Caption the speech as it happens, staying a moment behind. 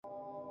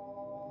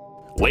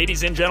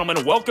Ladies and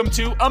gentlemen, welcome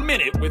to A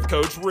Minute with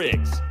Coach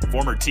Riggs.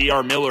 Former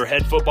T.R. Miller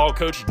head football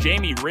coach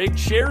Jamie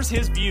Riggs shares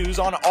his views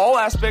on all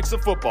aspects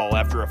of football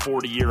after a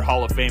 40-year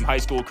Hall of Fame high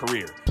school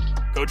career.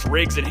 Coach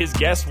Riggs and his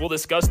guests will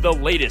discuss the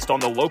latest on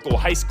the local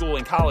high school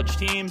and college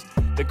teams,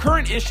 the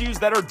current issues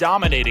that are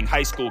dominating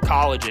high school,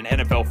 college, and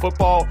NFL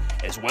football,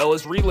 as well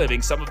as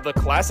reliving some of the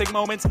classic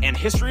moments and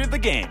history of the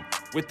game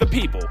with the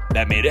people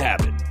that made it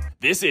happen.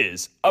 This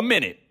is A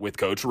Minute with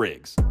Coach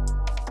Riggs.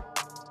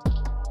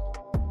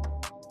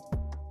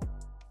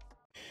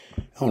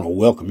 I want to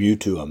welcome you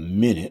to A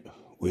Minute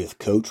with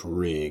Coach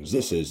Riggs.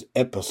 This is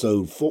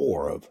episode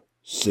 4 of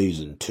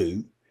season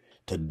 2.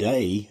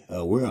 Today,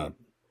 I'm going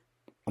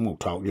to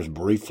talk just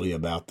briefly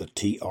about the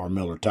T.R.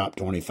 Miller Top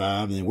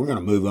 25, and then we're going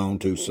to move on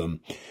to some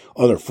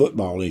other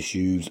football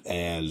issues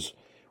as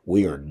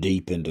we are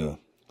deep into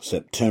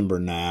September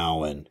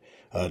now, and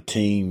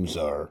teams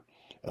are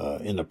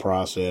in the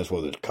process,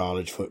 whether it's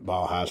college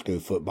football, high school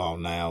football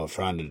now, of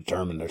trying to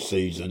determine their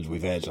seasons.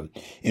 We've had some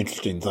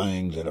interesting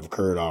things that have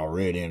occurred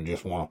already, and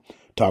just want to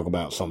talk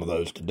about some of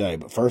those today.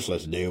 But first,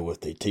 let's deal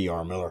with the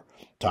T.R. Miller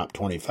Top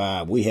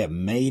 25. We have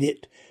made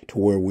it to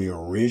where we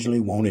originally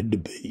wanted to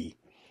be.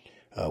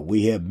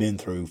 We have been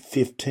through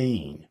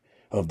 15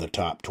 of the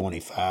top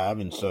 25,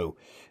 and so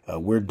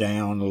we're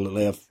down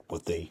left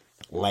with the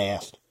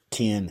last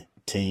 10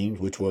 teams,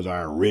 which was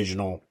our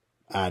original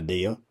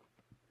idea.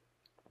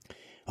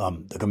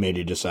 The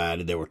committee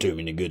decided there were too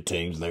many good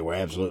teams. They were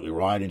absolutely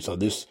right, and so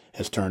this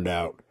has turned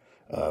out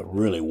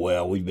really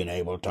well. We've been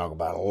able to talk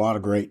about a lot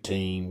of great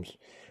teams,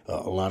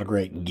 a lot of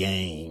great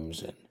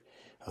games, and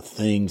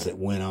things that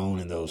went on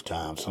in those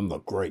times, some of the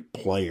great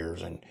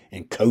players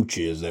and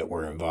coaches that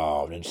were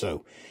involved. And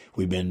so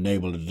we've been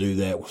able to do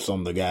that with some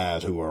of the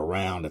guys who were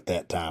around at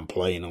that time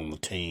playing on the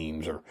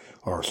teams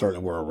or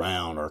certainly were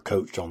around or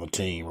coached on the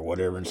team or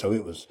whatever. And so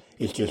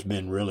it's just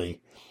been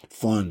really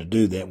fun to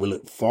do that. We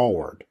look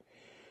forward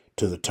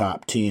to the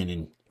top 10.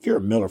 And if you're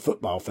a Miller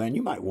football fan,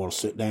 you might want to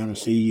sit down and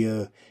see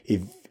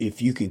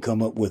if you can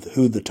come up with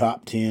who the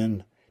top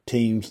 10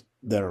 teams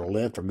that are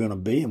left are going to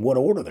be and what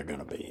order they're going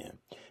to be in.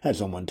 I had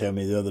someone tell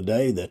me the other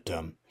day that,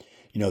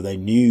 they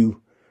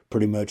knew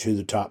pretty much who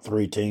the top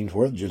 3 teams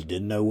were, they just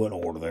didn't know what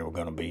order they were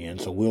going to be in.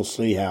 So we'll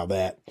see how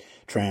that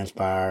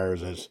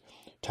transpires as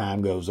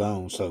time goes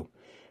on. So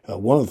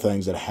one of the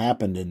things that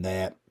happened in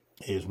that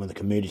is when the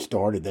committee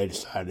started, they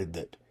decided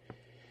that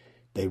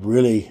they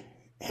really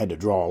had to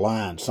draw a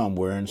line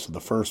somewhere. And so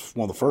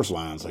one of the first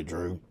lines they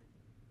drew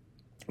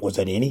was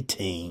that any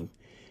team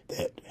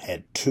that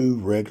had 2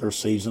 regular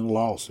season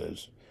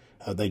losses,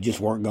 they just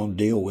weren't going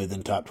to deal with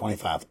in top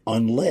 25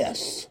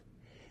 unless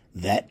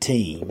that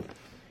team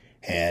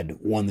had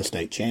won the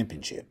state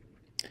championship.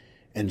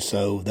 And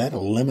so that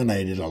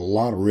eliminated a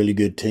lot of really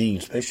good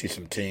teams, especially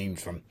some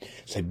teams from,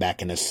 say,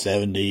 back in the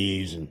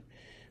 70s and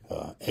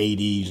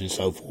 80s and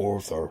so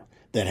forth, or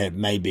that had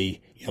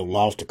maybe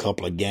lost a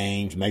couple of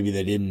games. Maybe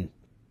they didn't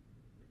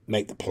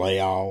make the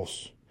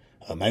playoffs.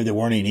 Maybe there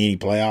weren't any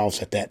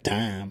playoffs at that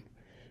time.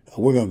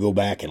 We're going to go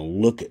back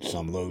and look at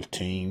some of those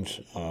teams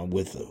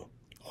with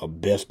a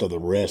best of the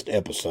rest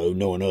episode.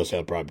 Knowing us,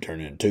 that'll probably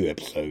turn into 2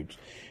 episodes.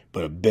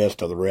 But a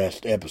best of the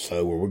rest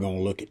episode where we're going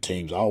to look at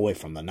teams all the way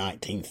from the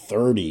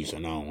 1930s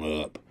and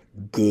on up.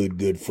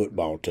 Good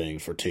football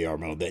teams for T.R.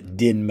 Miller that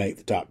didn't make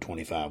the top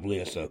 25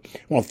 list. So I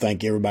want to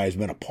thank everybody who's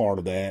been a part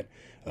of that.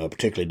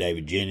 Particularly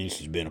David Jennings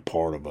has been a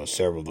part of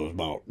several of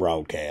those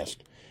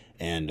broadcasts.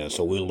 And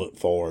so we'll look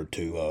forward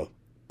to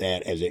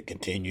that as it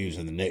continues.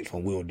 And the next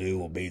one we'll do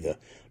will be the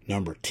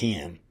number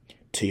 10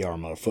 T.R.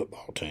 Miller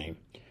football team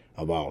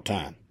of all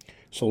time.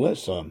 So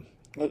let's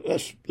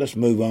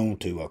move on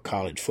to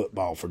college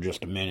football for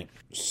just a minute.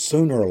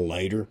 Sooner or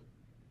later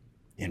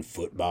in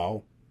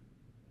football,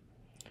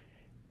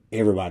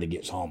 everybody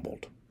gets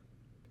humbled.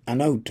 I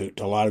know to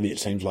a lot of it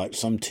seems like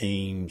some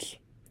teams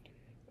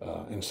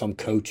and some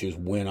coaches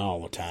win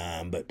all the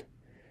time, but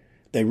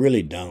they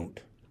really don't.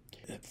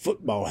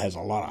 Football has a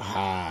lot of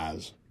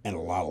highs and a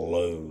lot of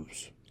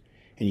lows.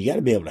 And you got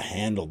to be able to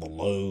handle the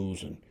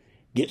lows and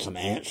get some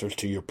answers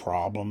to your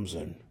problems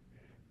and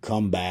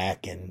come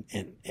back and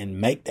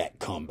make that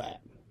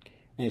comeback.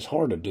 And it's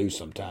hard to do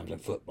sometimes in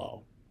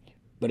football.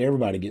 But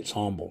everybody gets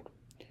humbled.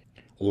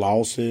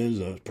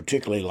 Losses,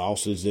 particularly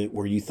losses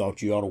where you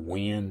thought you ought to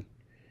win,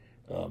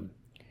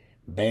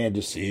 bad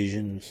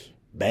decisions,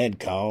 bad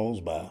calls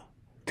by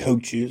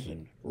coaches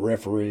and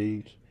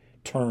referees,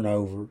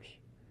 turnovers,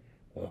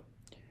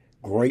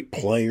 great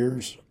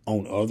players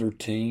on other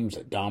teams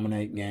that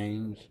dominate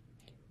games,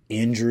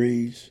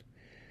 injuries.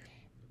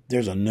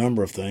 There's a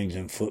number of things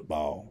in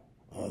football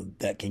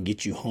that can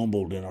get you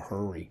humbled in a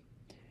hurry.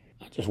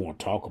 I just want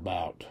to talk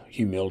about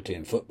humility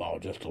in football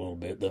just a little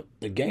bit.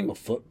 The game of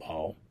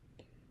football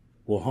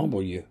will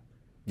humble you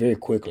very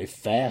quickly,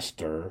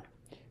 faster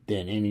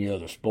than any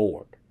other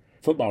sport.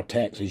 Football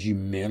taxes you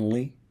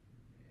mentally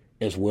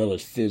as well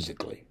as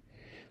physically.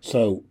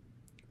 So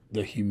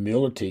the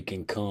humility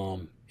can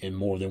come in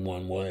more than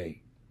one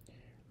way.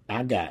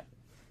 I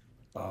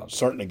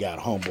certainly got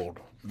humbled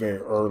very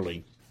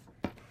early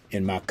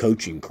in my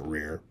coaching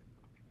career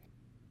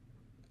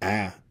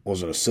I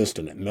was an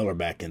assistant at Miller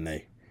back in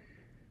the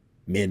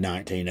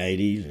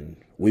mid-1980s, and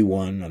we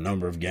won a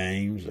number of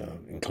games,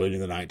 including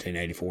the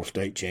 1984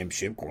 state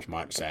championship. Of course,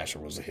 Mike Sasser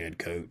was the head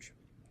coach.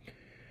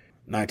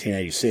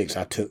 1986,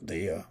 I took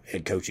the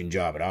head coaching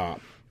job at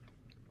Opp.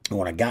 And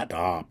when I got to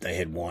Opp, they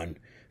had won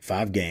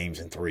 5 games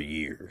in 3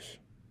 years.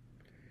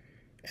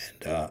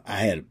 And I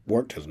had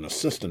worked as an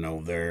assistant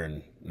over there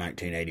in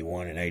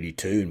 1981 and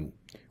 82, and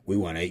we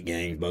won 8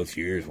 games both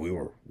years. We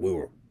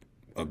were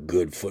a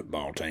good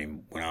football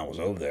team when I was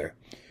over there.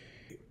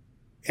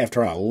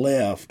 After I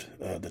left,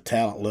 the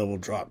talent level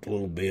dropped a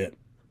little bit,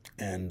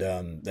 and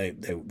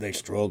they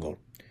struggled.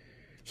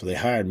 So they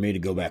hired me to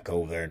go back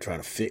over there and try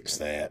to fix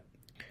that.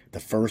 My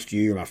first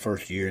year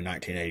in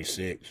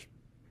 1986,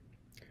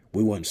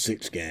 we won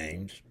 6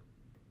 games,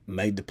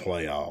 made the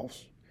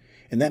playoffs.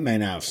 And that may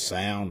not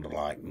sound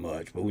like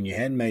much, but when you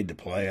hadn't made the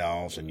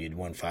playoffs and you'd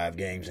won 5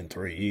 games in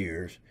 3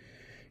 years,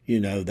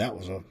 that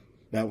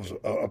was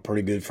a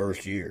pretty good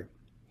first year.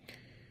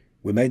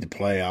 We made the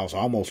playoffs,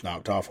 almost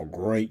knocked off a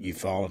great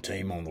Eufaula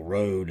team on the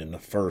road in the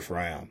first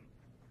round.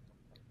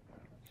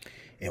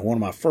 And one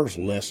of my first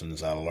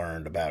lessons I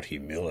learned about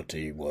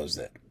humility was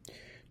that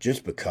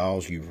just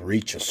because you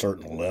reach a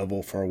certain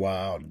level for a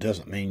while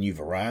doesn't mean you've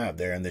arrived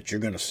there and that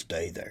you're going to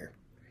stay there.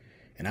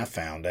 And I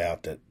found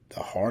out that the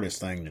hardest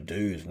thing to do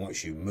is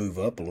once you move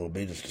up a little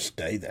bit is to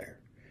stay there.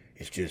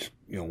 It's just,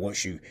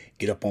 once you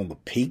get up on the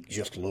peak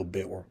just a little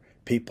bit where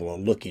people are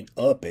looking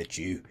up at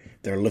you,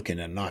 they're looking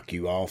to knock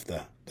you off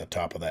the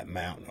top of that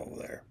mountain over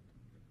there.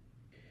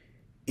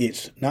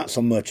 It's not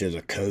so much as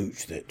a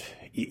coach that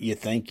you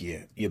think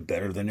you're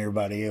better than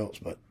everybody else,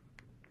 but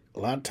a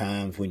lot of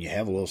times when you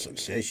have a little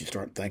success, you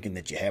start thinking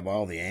that you have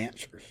all the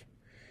answers.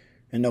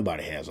 And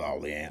nobody has all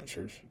the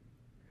answers.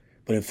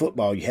 But in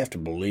football, you have to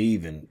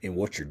believe in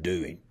what you're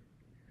doing.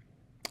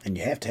 And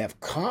you have to have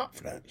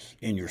confidence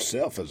in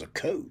yourself as a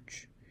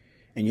coach.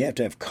 And you have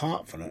to have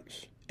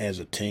confidence as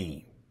a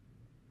team.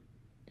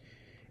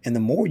 And the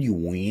more you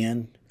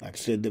win, like I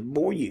said, the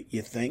more you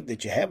think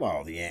that you have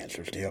all the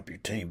answers to help your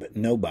team, but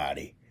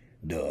nobody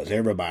does.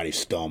 Everybody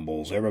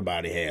stumbles.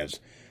 Everybody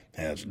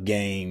has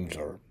games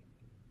or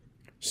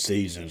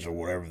seasons or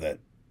whatever that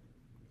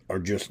are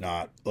just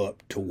not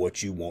up to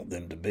what you want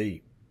them to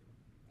be.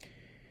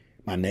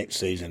 My next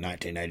season,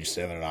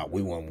 1987,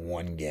 we won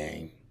 1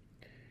 game.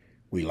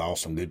 We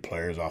lost some good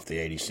players off the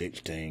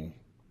 86 team,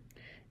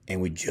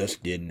 and we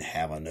just didn't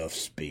have enough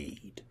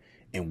speed.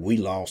 And we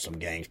lost some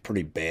games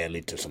pretty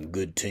badly to some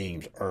good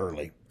teams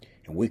early,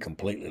 and we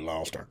completely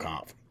lost our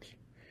confidence.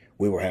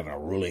 We were having a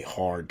really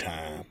hard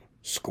time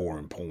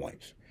scoring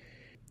points.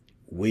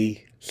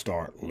 We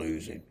start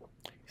losing.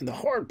 And the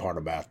hard part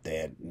about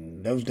that,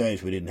 in those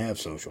days we didn't have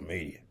social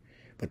media,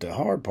 but the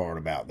hard part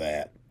about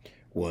that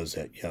was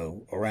that,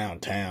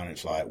 around town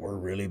it's like we're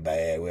really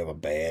bad, we have a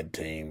bad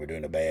team, we're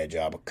doing a bad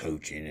job of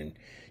coaching,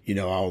 and,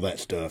 all that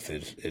stuff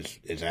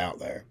is out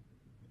there.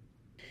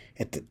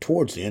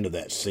 Towards the end of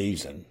that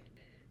season,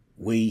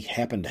 we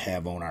happened to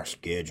have on our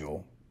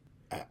schedule,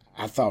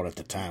 I thought at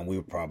the time we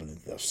were probably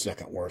the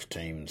second worst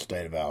team in the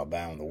state of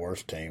Alabama. The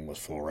worst team was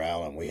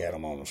Florala, and we had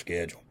them on the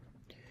schedule.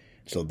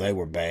 So they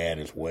were bad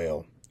as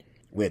well.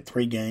 We had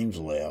 3 games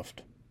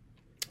left.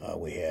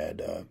 We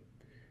had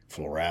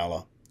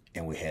Florala,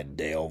 and we had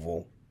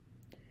Daleville,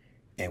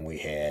 and we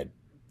had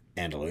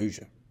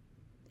Andalusia,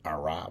 our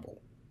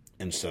rival.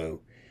 And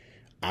so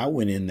I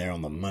went in there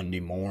on the Monday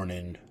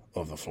morning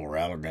of the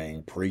Florala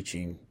game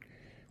preaching,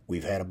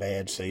 we've had a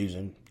bad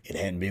season. It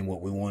hadn't been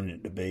what we wanted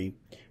it to be,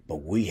 but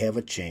we have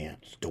a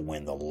chance to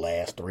win the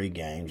last 3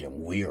 games,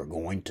 and we are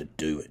going to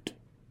do it.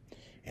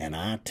 And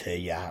I tell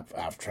you,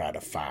 I've tried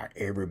to fire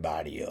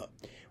everybody up.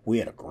 We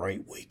had a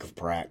great week of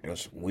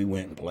practice. We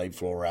went and played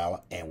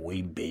Florala, and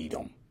we beat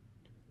them.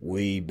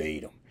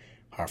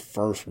 Our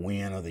first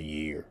win of the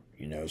year,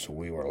 so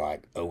we were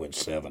like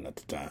 0-7 at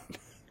the time.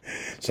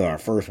 So our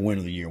first win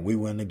of the year, we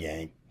won the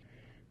game.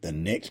 The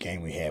next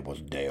game we had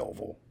was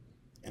Daleville.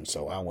 And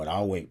so I went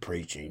all week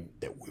preaching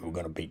that we were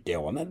going to beat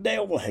Daleville. Now,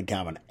 Daleville had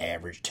kind of an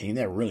average team.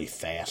 They're a really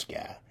fast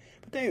guy.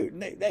 But they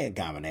had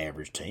kind of an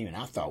average team, and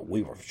I thought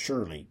we were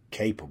surely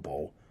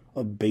capable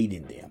of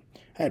beating them.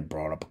 I had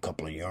brought up a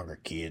couple of younger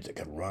kids that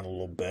could run a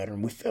little better,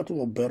 and we felt a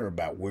little better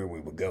about where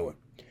we were going.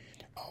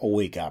 All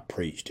week I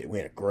preached it. We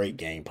had a great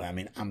game plan. I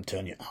mean, I'm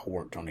telling you, I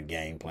worked on the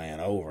game plan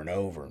over and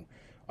over, and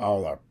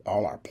all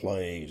our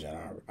plays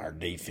and our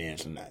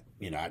defense, and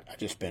I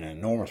just spent an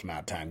enormous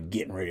amount of time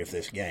getting ready for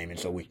this game. And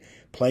so we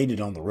played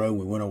it on the road.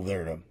 We went over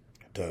there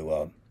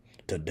to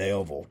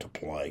Daleville to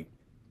play.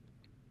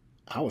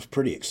 I was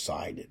pretty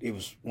excited. It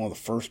was one of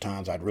the first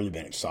times I'd really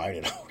been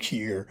excited all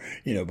year,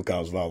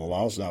 because of all the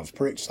losses. I was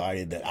pretty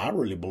excited that I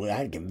really believed, I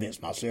had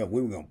convinced myself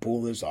we were going to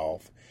pull this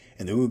off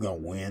and that we were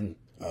going to win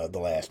the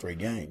last 3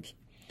 games.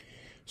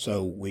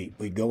 So we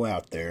go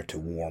out there to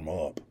warm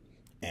up,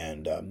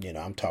 and,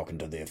 I'm talking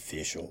to the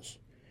officials.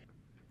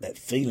 That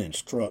feeling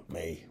struck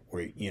me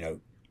where,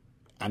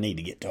 I need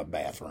to get to a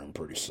bathroom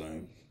pretty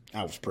soon.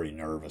 I was pretty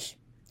nervous.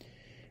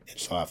 And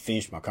so I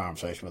finished my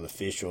conversation with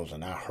officials,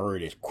 and I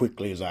hurried as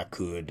quickly as I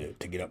could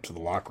to get up to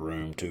the locker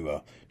room to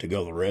go to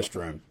the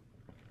restroom.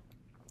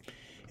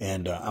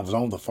 And I was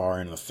on the far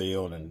end of the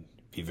field, and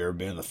if you've ever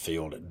been in the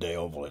field at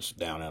Delville, it's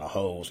down in a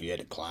hole, so you had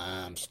to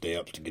climb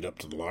steps to get up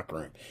to the locker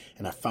room.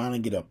 And I finally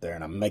get up there,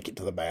 and I make it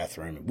to the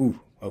bathroom, and woo,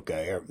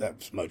 okay, that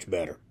was much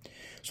better.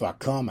 So I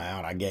come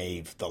out, I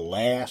gave the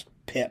last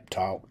pep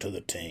talk to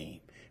the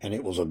team, and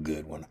it was a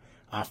good one.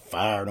 I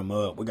fired them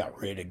up. We got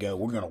ready to go.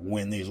 We're going to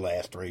win these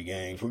last 3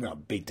 games. We're going to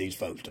beat these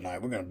folks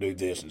tonight. We're going to do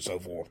this and so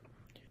forth.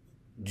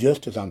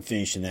 Just as I'm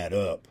finishing that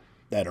up,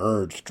 that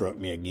urge struck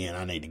me again.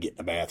 I need to get in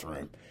the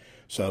bathroom.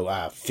 So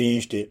I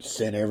finished it,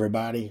 sent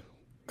everybody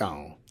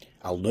gone.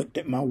 I looked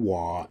at my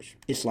watch.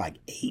 It's like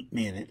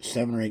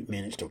 7 or 8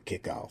 minutes till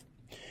kickoff.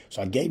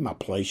 So I gave my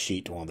play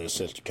sheet to one of the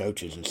assistant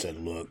coaches and said,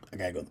 look, I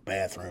got to go to the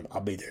bathroom.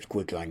 I'll be there as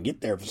quick as I can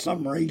get there. For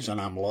some reason,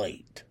 I'm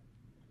late.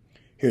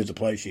 Here's the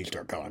play sheet,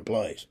 start calling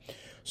plays.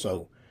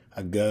 So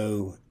I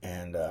go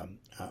and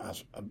I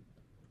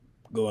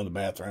go in the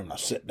bathroom and I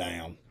sit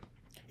down.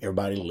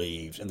 Everybody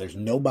leaves, and there's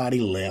nobody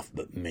left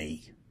but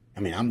me. I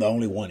mean, I'm the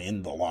only one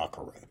in the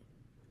locker room.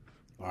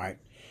 All right?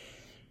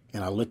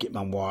 And I look at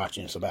my watch,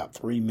 and it's about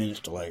 3 minutes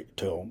till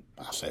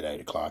I said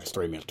 8 o'clock. It's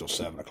 3 minutes till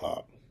 7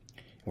 o'clock.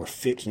 We're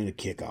fixing to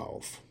kick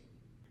off.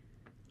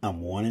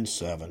 I'm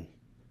 1-7.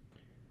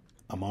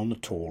 I'm on the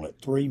toilet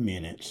 3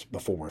 minutes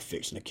before we're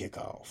fixing to kick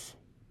off.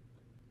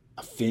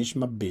 I finish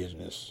my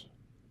business,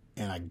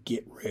 and I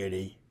get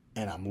ready,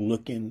 and I'm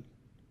looking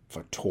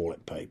for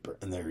toilet paper,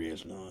 and there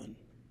is none.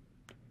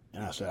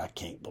 And I said, I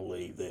can't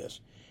believe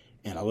this.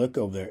 And I look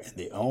over there, and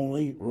the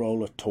only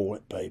roll of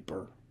toilet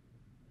paper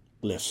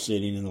left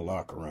sitting in the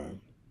locker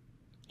room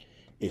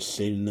is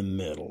sitting in the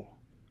middle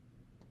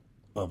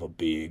of a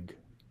big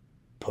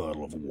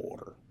puddle of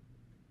water.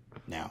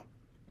 Now,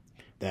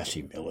 that's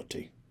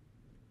humility.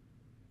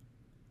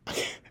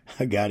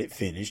 I got it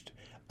finished.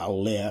 I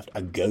left.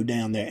 I go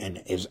down there,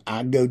 and as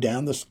I go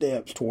down the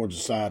steps towards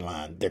the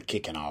sideline, they're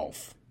kicking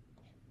off.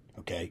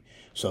 Okay?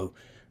 So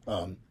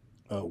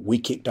we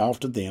kicked off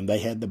to them. They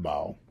had the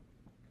ball.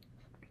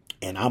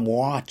 And I'm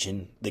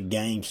watching the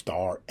game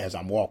start as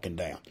I'm walking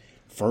down.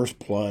 First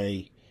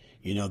play,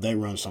 they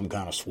run some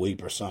kind of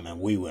sweep or something,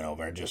 and we went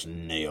over and just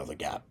nailed the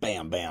guy.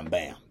 Bam, bam,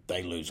 bam.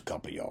 They lose a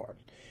couple yards.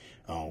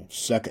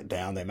 Second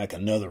down, they make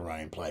another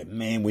running play.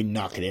 Man, we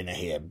knock it in the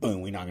head.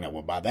 Boom, we knock it out.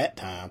 Well, by that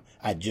time,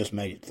 I just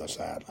made it to the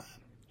sideline.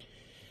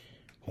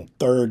 On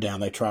third down,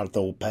 they try to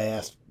throw a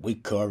pass. We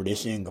covered.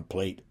 It's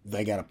incomplete.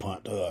 They got to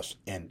punt to us.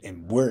 And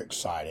we're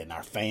excited, and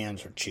our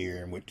fans are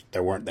cheering, which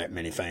there weren't that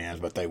many fans,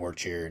 but they were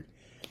cheering.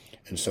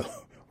 And so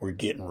we're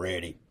getting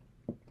ready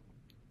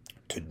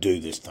to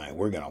do this thing.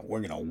 We're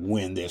gonna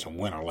win this and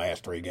win our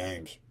last 3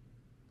 games.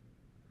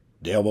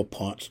 Delville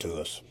punts to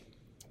us.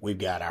 We've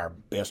got our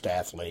best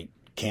athlete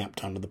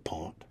camped under the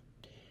punt.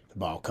 The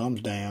ball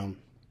comes down,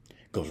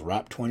 goes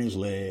right between his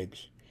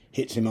legs,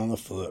 hits him on the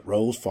foot,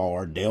 rolls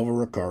forward. Delville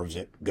recovers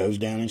it, goes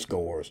down and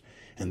scores,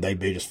 and they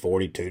beat us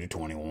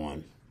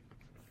 42-21.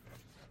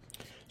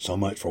 So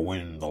much for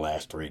winning the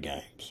last 3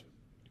 games.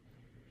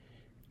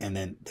 And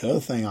then the other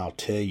thing I'll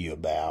tell you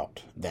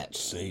about that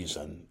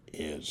season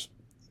is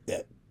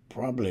that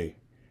probably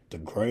the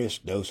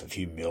greatest dose of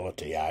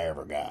humility I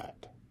ever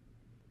got.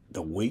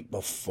 The week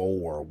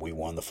before we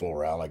won the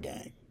Florala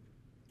game,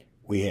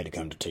 we had to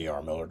come to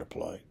T.R. Miller to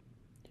play.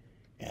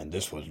 And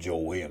this was Joe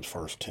Williams'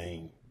 first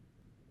team.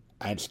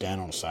 I had to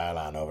stand on the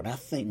sideline over it, and I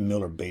think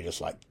Miller beat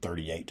us like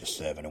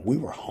 38-7, and we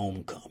were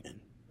homecoming.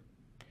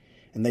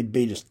 And they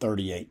beat us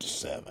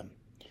 38-7.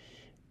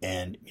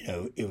 And,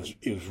 it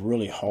was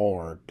really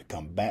hard to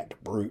come back to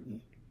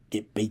Bruton,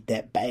 get beat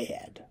that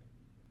bad.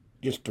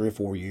 Just 3 or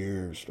 4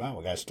 years,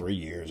 I guess 3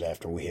 years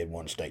after we had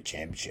won a state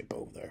championship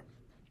over there.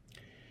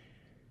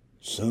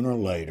 Sooner or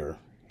later,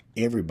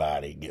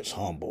 everybody gets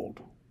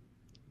humbled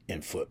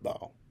in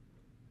football.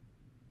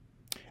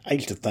 I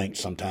used to think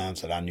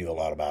sometimes that I knew a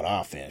lot about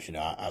offense.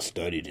 I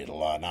studied it a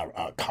lot, and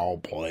I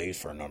called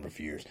plays for a number of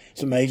years.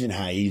 It's amazing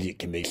how easy it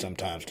can be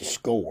sometimes to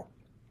score.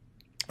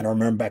 And I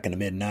remember back in the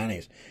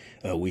mid-'90s,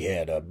 we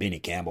had Benny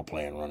Campbell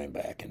playing running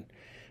back. And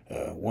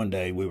one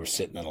day we were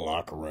sitting in the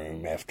locker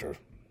room after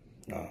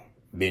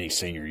Benny's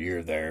senior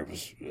year there. It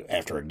was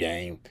after a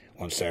game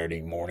one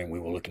Saturday morning. We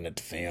were looking at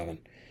the film,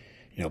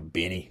 and,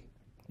 Benny,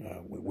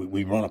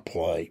 we run a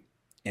play,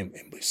 and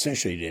we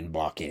essentially didn't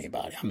block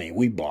anybody. I mean,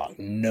 we blocked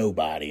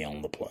nobody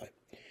on the play.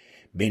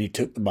 Benny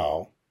took the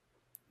ball,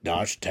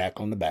 dodged a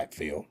tackle in the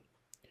backfield,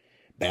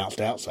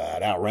 bounced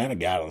outside, outran a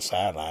guy on the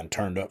sideline,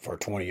 turned up for a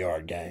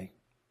 20-yard gain.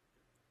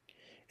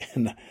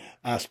 And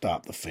I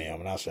stopped the film,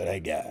 and I said, hey,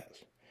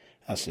 guys,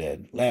 I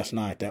said, last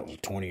night that was a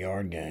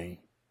 20-yard gain,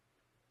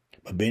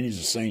 but Benny's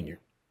a senior.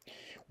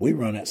 We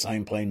run that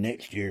same play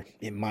next year,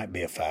 it might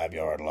be a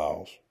 5-yard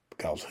loss,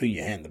 because who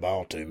you hand the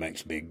ball to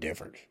makes a big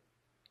difference.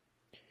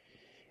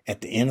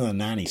 At the end of the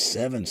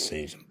 97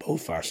 season,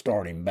 both our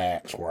starting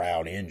backs were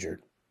out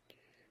injured,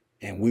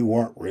 and we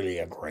weren't really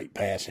a great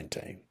passing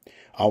team.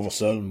 All of a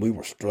sudden, we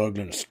were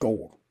struggling to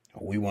score.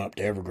 We went up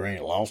to Evergreen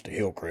and lost to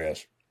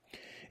Hillcrest,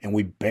 And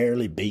we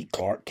barely beat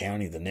Clark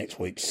County the next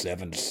week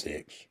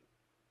 7-6.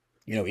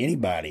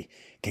 Anybody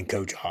can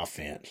coach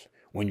offense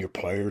when your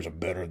players are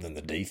better than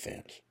the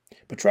defense.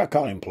 But try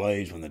calling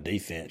plays when the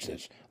defense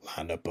is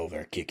lined up over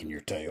there kicking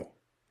your tail.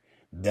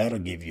 That'll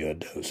give you a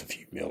dose of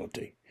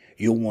humility.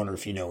 You'll wonder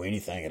if you know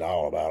anything at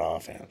all about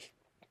offense.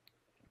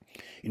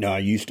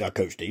 I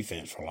coached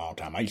defense for a long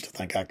time. I used to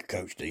think I could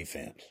coach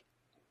defense.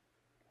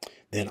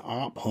 Then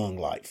Op hung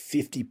like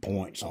 50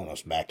 points on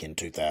us back in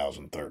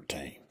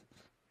 2013.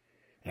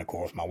 And of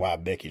course, my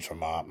wife Becky's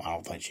from Op. I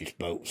don't think she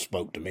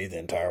spoke to me the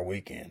entire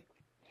weekend.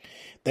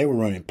 They were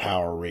running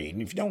power read.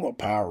 And if you don't know what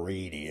power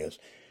read is,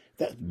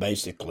 that's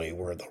basically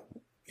where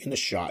in the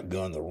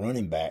shotgun, the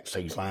running back,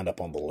 so he's lined up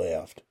on the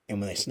left. And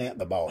when they snap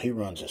the ball, he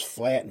runs as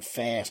flat and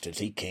fast as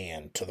he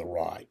can to the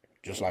right,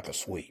 just like a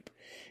sweep.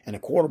 And the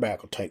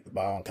quarterback will take the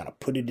ball and kind of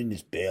put it in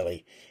his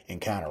belly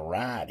and kind of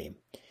ride him.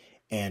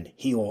 And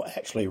he will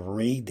actually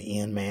read the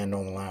end man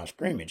on the line of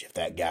scrimmage. If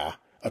that guy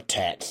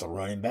attacks the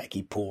running back,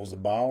 he pulls the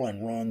ball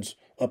and runs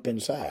up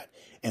inside.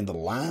 And the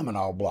linemen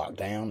all block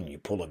down, and you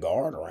pull a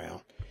guard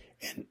around,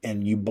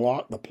 and you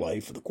block the play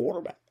for the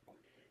quarterback.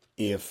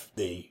 If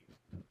the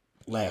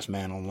last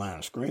man on the line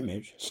of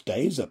scrimmage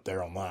stays up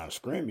there on the line of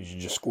scrimmage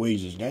and just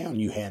squeezes down,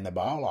 you hand the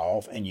ball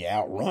off and you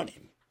outrun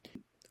him.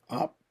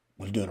 Op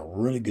was doing a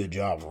really good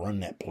job of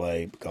running that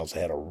play because they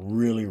had a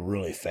really,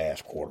 really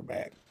fast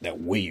quarterback that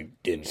we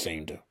didn't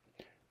seem to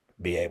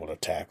be able to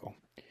tackle.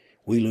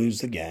 We lose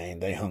the game.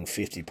 They hung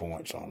 50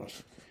 points on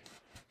us.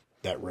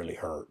 That really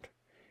hurt.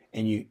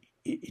 And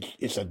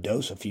it's a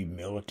dose of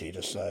humility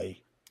to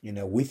say,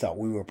 we thought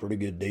we were a pretty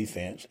good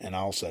defense, and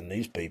all of a sudden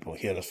these people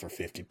hit us for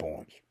 50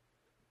 points.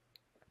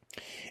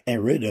 And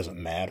it really doesn't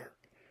matter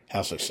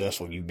how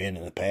successful you've been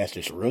in the past.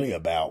 It's really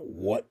about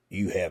what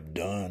you have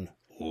done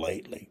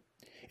lately.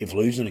 If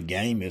losing a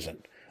game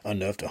isn't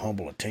enough to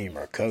humble a team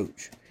or a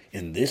coach,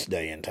 in this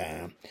day and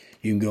time,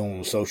 you can go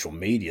on social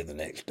media the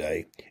next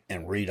day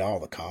and read all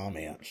the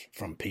comments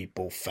from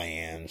people,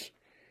 fans,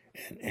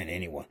 and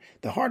anyone.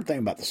 The hard thing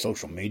about the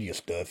social media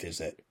stuff is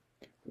that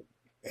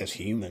as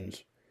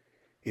humans,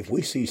 if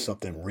we see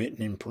something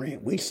written in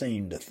print, we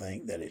seem to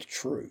think that it's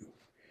true.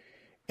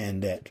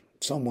 And that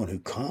someone who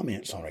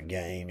comments on a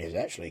game is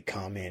actually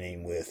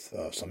commenting with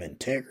some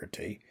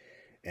integrity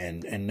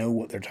and know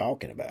what they're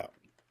talking about.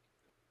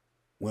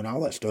 When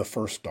all that stuff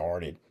first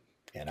started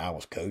and I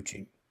was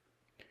coaching,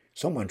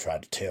 someone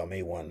tried to tell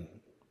me one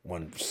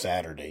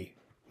Saturday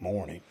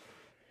morning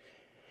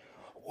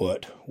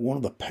what one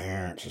of the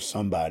parents or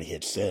somebody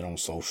had said on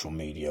social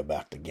media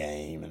about the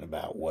game and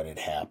about what had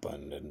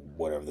happened and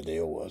whatever the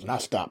deal was. And I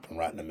stopped them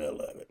right in the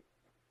middle of it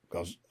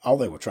because all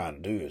they were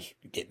trying to do is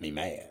get me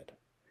mad.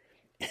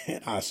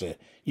 And I said,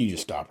 you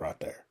just stop right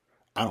there.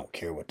 I don't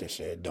care what they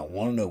said. Don't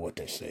want to know what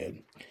they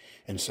said.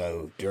 And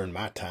so during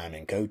my time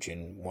in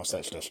coaching, once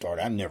that stuff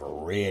started, I never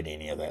read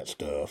any of that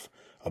stuff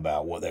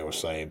about what they were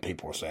saying,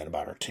 people were saying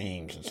about our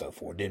teams and so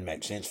forth. It didn't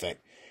make sense. In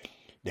fact,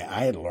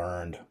 I had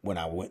learned when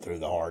I went through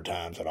the hard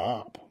times at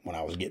Op, when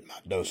I was getting my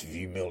dose of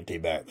humility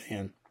back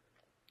then,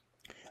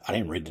 I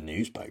didn't read the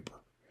newspaper.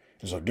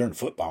 And so during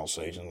football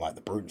season, like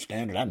the Bruton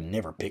Standard, I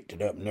never picked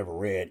it up, never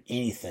read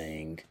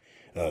anything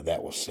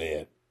that was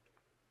said.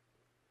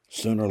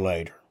 Sooner or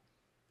later,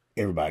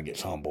 everybody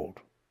gets humbled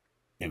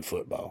in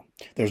football.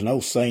 There's no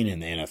saying in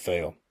the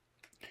NFL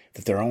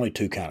that there are only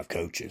two kinds of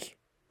coaches.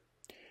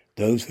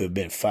 Those who have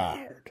been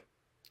fired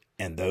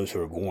and those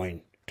who are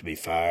going to be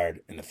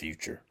fired in the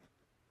future.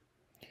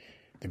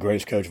 The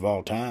greatest coach of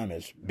all time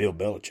is Bill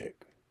Belichick.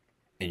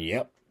 And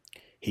yep,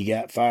 he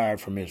got fired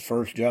from his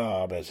first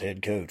job as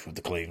head coach with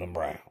the Cleveland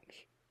Browns.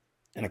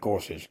 And of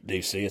course, his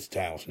DC at the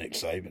time was Nick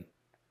Saban.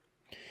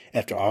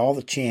 After all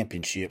the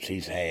championships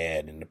he's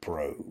had in the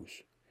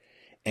pros,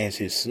 as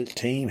his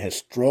team has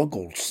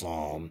struggled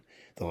some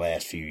the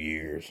last few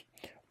years,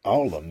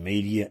 all the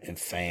media and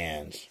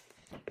fans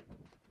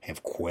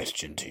have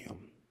questioned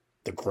him.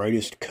 The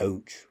greatest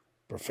coach,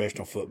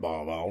 professional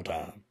football of all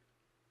time.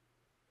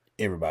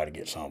 Everybody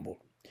gets humbled.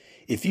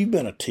 If you've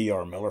been a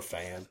T.R. Miller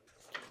fan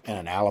and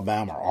an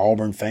Alabama or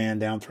Auburn fan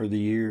down through the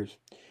years,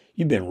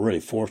 you've been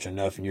really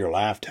fortunate enough in your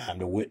lifetime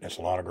to witness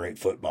a lot of great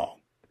football.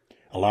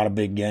 A lot of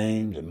big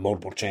games and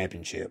multiple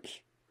championships.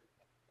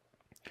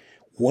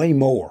 Way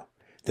more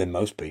than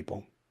most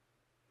people.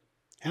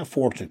 How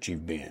fortunate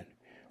you've been.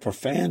 For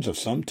fans of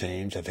some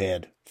teams have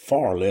had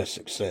far less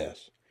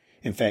success.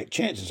 In fact,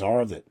 chances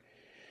are that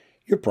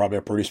you're probably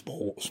a pretty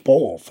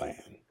spoiled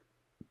fan.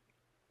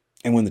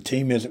 And when the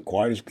team isn't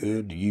quite as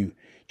good, do you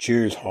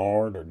cheer as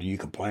hard or do you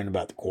complain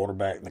about the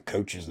quarterback and the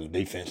coaches and the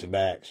defensive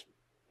backs?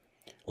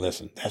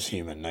 Listen, that's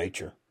human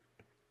nature.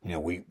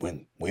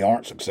 When we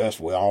aren't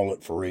successful, we all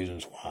look for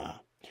reasons why.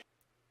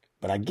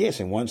 But I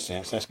guess in one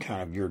sense, that's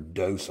kind of your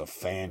dose of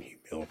fan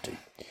humility.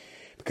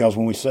 Because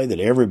when we say that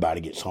everybody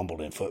gets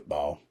humbled in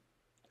football,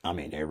 I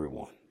mean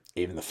everyone,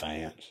 even the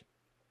fans.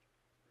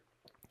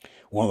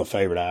 One of the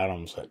favorite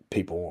items that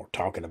people are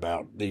talking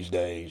about these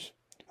days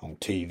on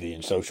TV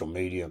and social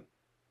media,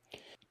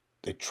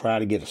 they try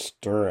to get a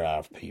stir out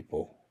of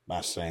people by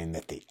saying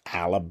that the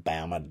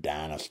Alabama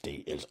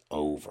dynasty is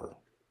over.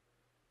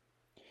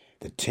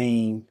 The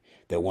team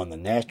that won the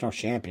national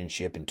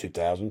championship in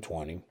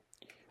 2020,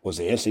 was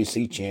the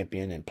SEC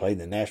champion and played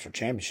the national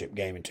championship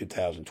game in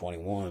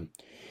 2021,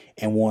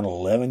 and won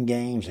 11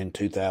 games in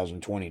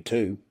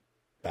 2022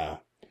 by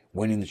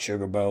winning the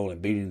Sugar Bowl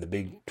and beating the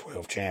Big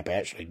 12 champ,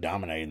 actually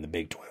dominating the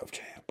Big 12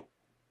 champ.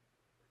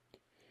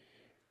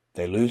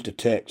 They lose to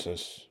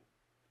Texas,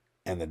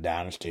 and the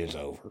dynasty is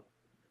over.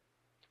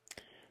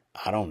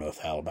 I don't know if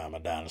the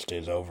Alabama dynasty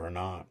is over or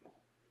not,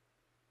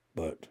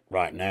 but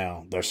right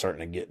now they're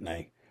certainly getting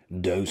a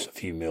dose of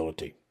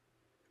humility.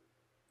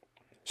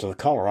 So the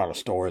Colorado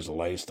story is the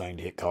latest thing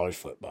to hit college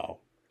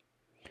football.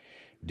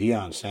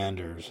 Deion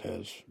Sanders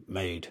has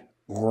made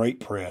great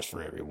press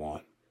for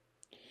everyone.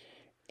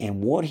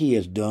 And what he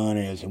has done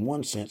is, in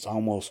one sense,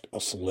 almost a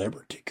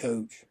celebrity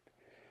coach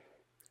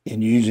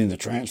in using the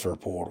transfer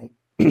portal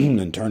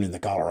and turning the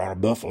Colorado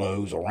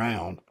Buffaloes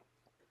around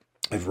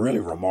is really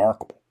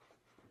remarkable.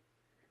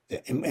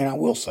 And I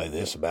will say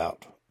this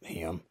about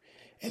him,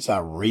 as I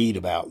read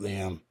about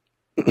them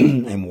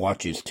and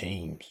watch his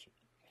teams,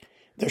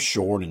 they're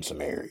short in some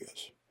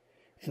areas.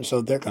 And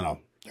so they're gonna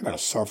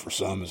suffer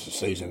some as the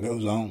season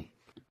goes on.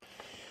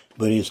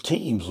 But his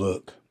teams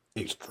look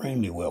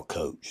extremely well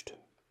coached.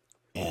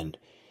 And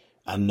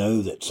I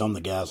know that some of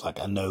the guys, like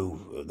I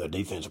know the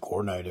defensive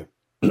coordinator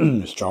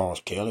is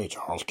Charles Kelly.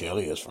 Charles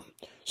Kelly is from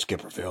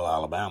Skipperville,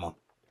 Alabama.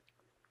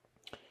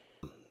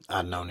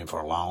 I'd known him for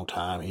a long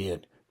time. He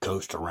had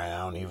coached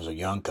around. He was a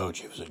young coach.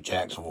 He was at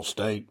Jacksonville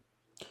State.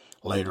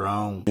 Later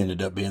on,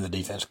 ended up being the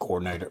defensive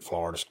coordinator at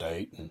Florida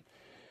State. And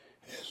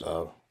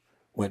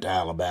went to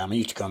Alabama. He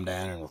used to come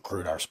down and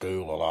recruit our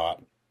school a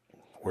lot,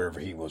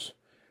 wherever he was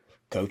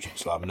coaching.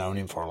 So I've known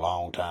him for a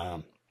long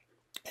time.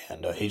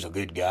 And he's a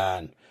good guy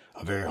and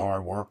a very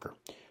hard worker.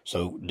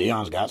 So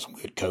Deion's got some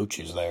good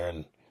coaches there,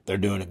 and they're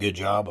doing a good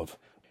job of.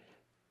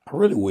 I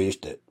really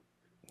wish that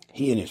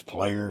he and his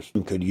players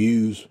could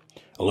use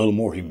a little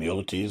more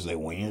humility as they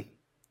win.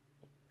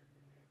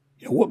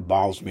 You know, what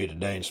bothers me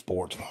today in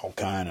sports of all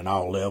kind and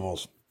all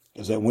levels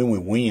is that when we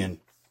win,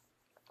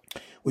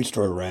 we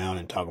strut around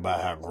and talk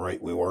about how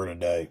great we were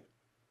today.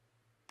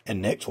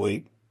 And next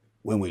week,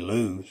 when we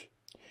lose,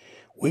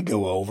 we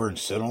go over and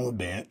sit on the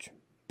bench,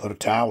 put a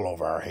towel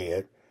over our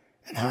head,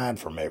 and hide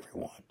from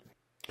everyone.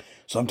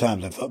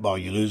 Sometimes in football,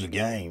 you lose a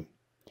game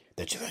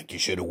that you think you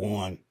should have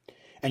won,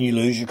 and you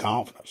lose your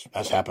confidence.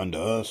 That's happened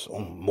to us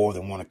on more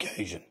than one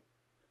occasion.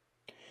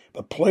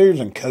 But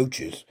players and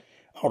coaches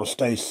ought to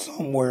stay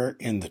somewhere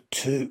in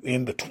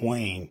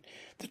between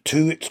the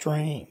two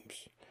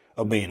extremes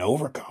of being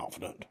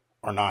overconfident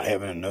or not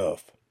having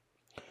enough.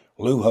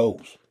 Lou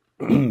Holtz,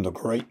 the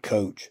great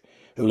coach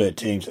who led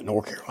teams at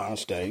North Carolina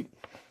State,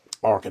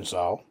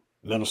 Arkansas,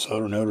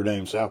 Minnesota, Notre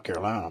Dame, South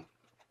Carolina.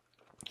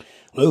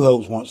 Lou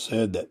Holtz once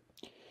said that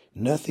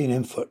nothing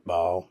in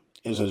football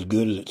is as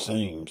good as it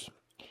seems,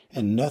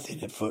 and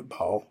nothing in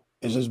football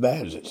is as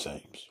bad as it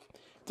seems.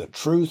 The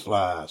truth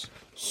lies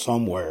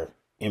somewhere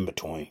in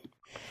between.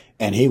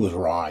 And he was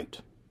right.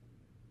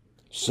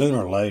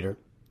 Sooner or later,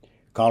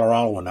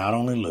 Colorado will not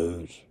only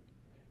lose,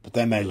 but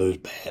they may lose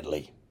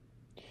badly.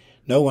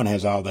 No one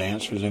has all the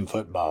answers in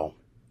football.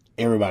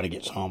 Everybody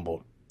gets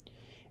humbled.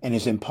 And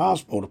it's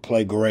impossible to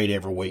play great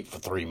every week for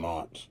 3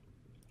 months.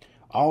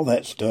 All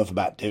that stuff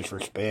about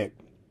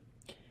disrespect,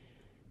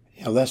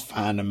 that's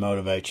fine to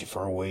motivate you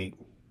for a week.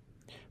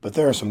 But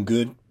there are some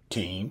good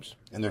teams,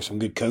 and there's some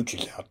good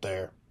coaches out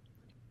there.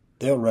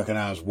 They'll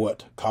recognize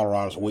what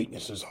Colorado's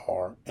weaknesses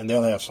are, and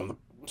they'll have some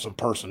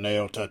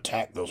personnel to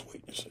attack those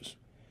weaknesses.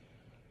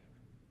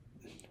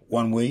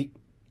 1 week,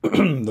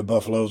 the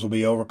Buffaloes will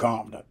be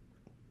overconfident,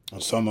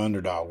 and some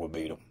underdog will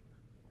beat them.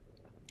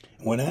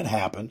 When that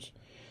happens,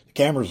 the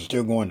cameras are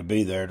still going to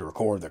be there to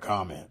record their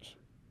comments.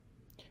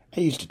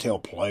 I used to tell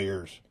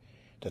players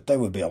that they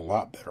would be a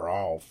lot better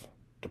off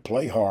to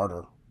play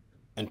harder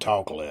and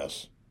talk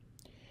less.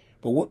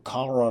 But what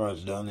Colorado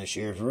has done this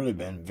year has really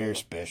been very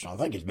special. I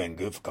think it's been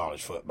good for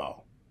college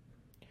football.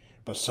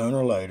 But sooner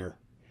or later,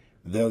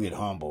 they'll get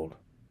humbled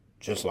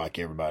just like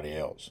everybody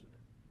else.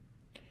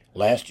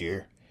 Last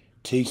year,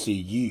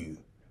 TCU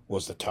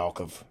was the talk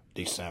of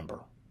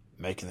December,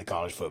 making the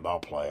college football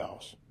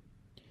playoffs.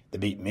 They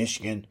beat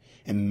Michigan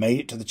and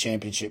made it to the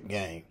championship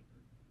game.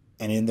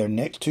 And in their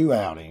next 2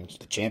 outings,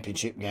 the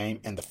championship game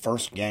and the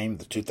first game of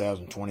the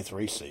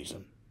 2023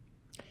 season,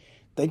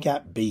 they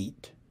got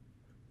beat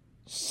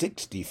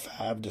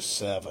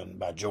 65-7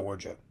 by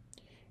Georgia.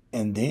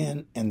 And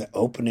then in the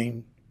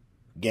opening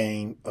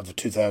game of the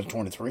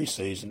 2023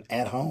 season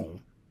at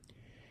home,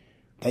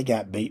 they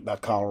got beat by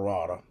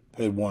Colorado,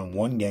 who had won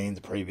 1 game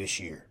the previous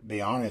year. To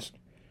be honest,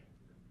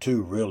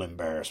 2 real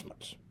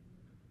embarrassments.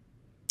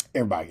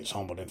 Everybody gets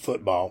humbled in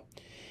football,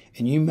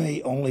 and you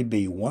may only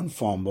be 1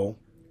 fumble,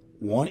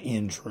 1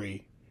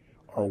 injury,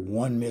 or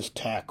 1 missed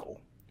tackle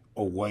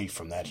away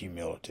from that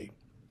humility.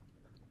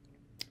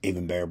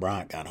 Even Bear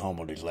Bryant got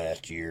humbled his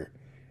last year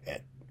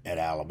at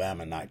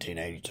Alabama in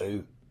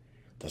 1982.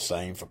 The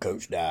same for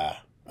Coach Dye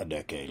a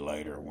decade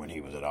later when he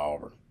was at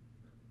Auburn.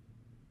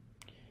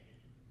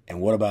 And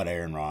what about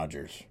Aaron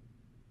Rodgers?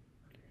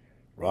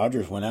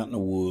 Rodgers went out in the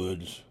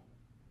woods,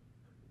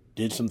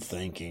 did some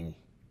thinking,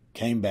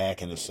 came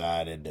back and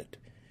decided that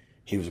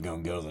he was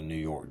going to go to the New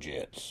York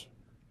Jets.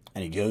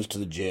 And he goes to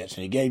the Jets,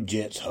 and he gave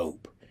Jets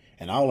hope.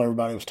 And all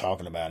everybody was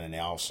talking about in the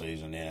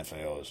offseason in the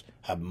NFL is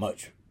how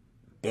much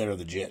better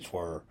the Jets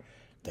were,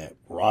 that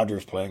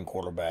Rodgers playing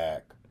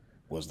quarterback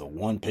was the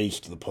one piece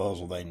to the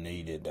puzzle they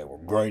needed. They were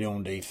great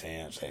on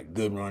defense, had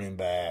good running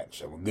backs,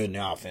 they were good in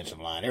the offensive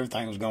line.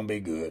 Everything was going to be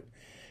good.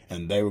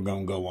 And they were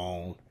going to go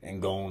on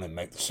and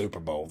make the Super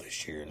Bowl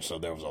this year. And so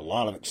there was a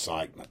lot of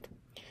excitement.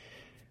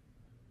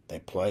 They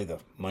play the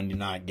Monday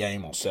night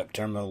game on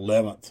September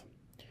 11th.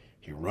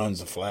 He runs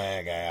the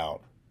flag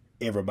out.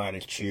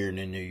 Everybody's cheering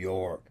in New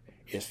York.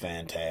 It's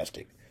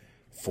fantastic.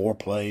 4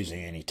 plays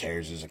in, he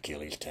tears his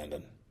Achilles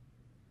tendon.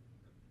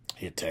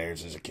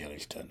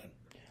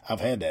 I've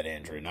had that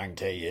injury, and I can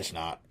tell you it's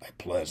not a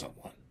pleasant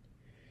one.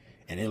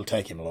 And it'll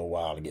take him a little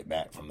while to get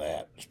back from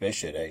that,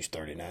 especially at age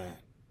 39.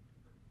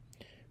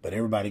 But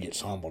everybody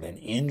gets humbled, and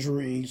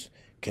injuries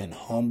can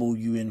humble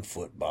you in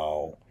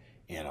football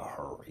in a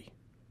hurry.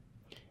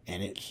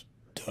 And it's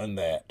done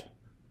that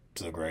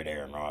to the great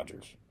Aaron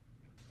Rodgers.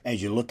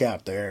 As you look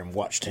out there and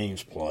watch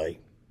teams play,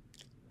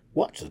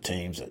 watch the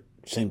teams that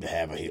seem to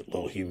have a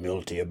little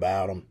humility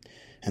about them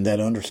and that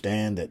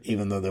understand that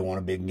even though they won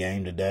a big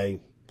game today,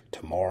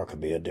 tomorrow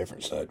could be a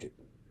different subject.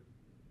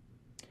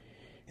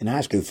 In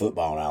high school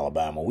football in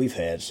Alabama, we've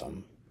had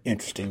some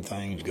interesting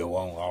things go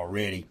on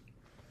already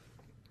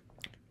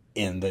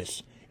in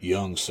this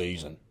young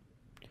season.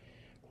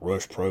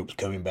 Rush Probst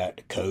coming back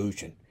to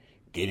coach and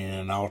getting in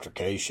an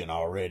altercation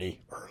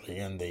already early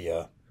in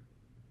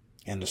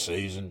the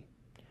season.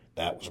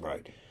 That was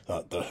great.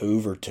 The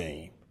Hoover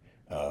team,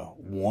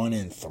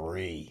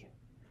 1-3.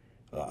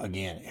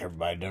 Again,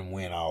 everybody doesn't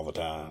win all the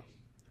time.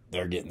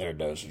 They're getting their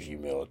dose of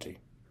humility.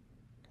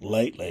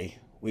 Lately,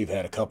 we've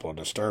had a couple of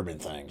disturbing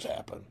things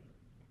happen.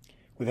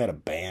 We've had a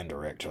band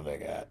director that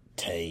got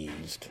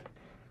tased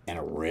and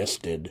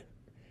arrested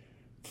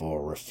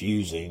for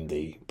refusing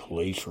the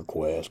police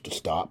request to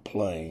stop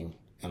playing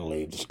and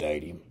leave the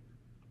stadium.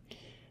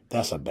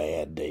 That's a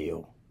bad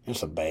deal.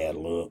 It's a bad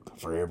look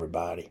for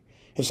everybody.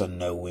 It's a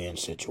no-win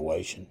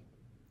situation.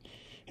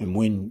 And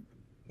when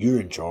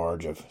you're in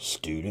charge of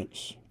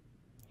students,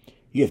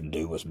 you have to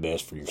do what's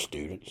best for your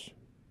students.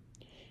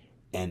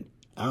 And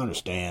I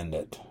understand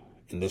that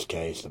in this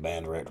case, the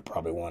band director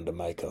probably wanted to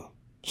make a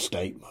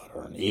statement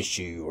or an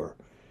issue or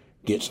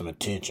get some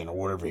attention or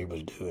whatever he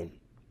was doing.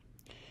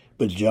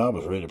 But his job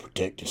was really to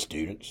protect his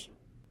students.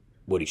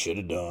 What he should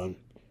have done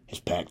is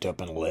packed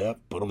up and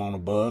left, put them on a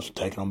bus,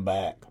 taken them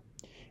back.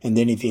 And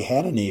then if he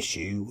had an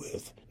issue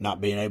with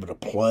not being able to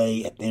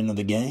play at the end of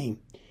the game,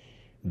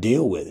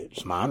 deal with it.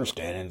 It's my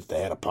understanding that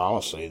they had a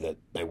policy that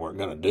they weren't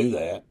going to do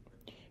that,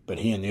 but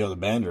he and the other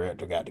band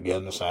director got together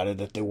and decided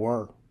that they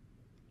were.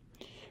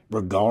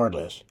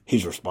 Regardless,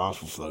 he's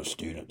responsible for those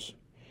students.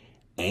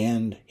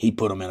 And he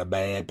put them in a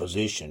bad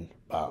position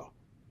by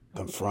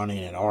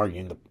confronting and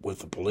arguing with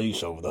the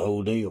police over the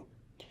whole deal.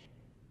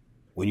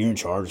 When you're in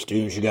charge of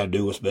students, you got to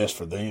do what's best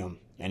for them.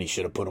 And he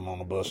should have put them on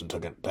the bus and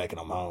taken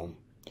them home.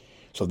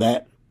 So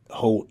that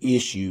whole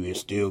issue is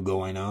still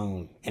going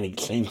on, and it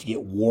seems to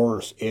get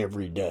worse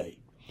every day.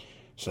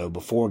 So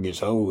before it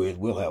gets over with,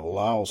 we'll have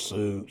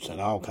lawsuits and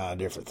all kind of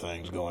different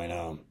things going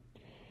on.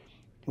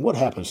 And what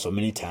happens so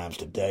many times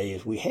today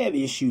is we have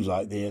issues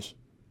like this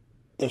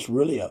that's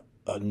really a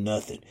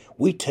nothing.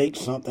 We take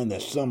something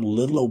that's some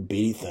little old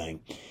bitty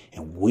thing,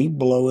 and we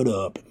blow it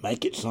up and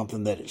make it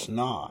something that it's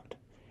not,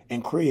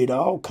 and create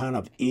all kind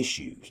of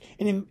issues.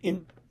 And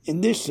in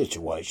this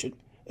situation,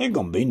 there are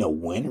going to be no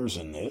winners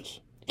in this.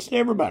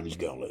 Everybody's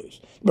going to lose.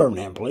 The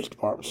Birmingham Police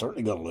Department's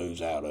certainly going to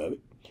lose out of it.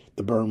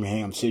 The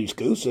Birmingham City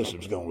School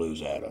System's going to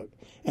lose out of it.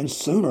 And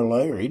sooner or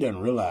later, he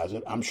doesn't realize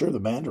it, I'm sure the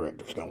band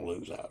director's going to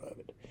lose out of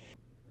it.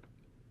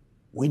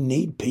 We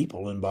need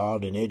people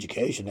involved in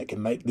education that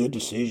can make good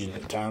decisions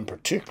at times,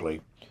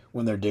 particularly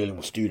when they're dealing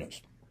with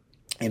students.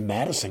 In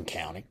Madison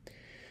County,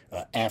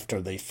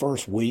 after the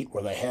first week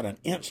where they had an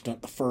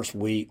incident, the first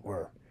week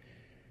where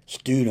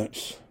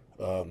students,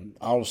 all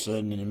of a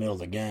sudden in the middle of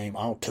the game,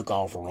 all took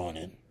off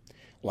running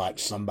like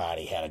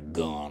somebody had a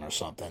gun or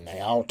something.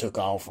 They all took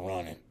off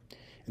running.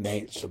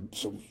 And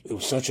so it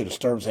was such a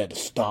disturbance they had to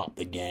stop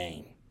the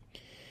game.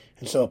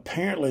 And so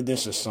apparently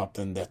this is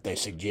something that they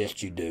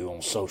suggest you do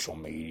on social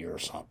media or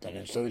something.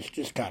 And so it's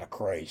just kind of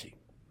crazy.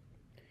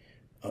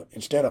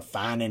 Instead of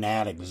finding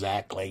out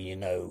exactly,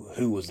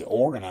 who was the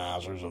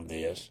organizers of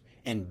this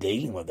and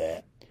dealing with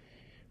that,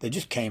 they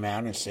just came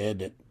out and said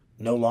that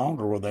no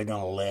longer were they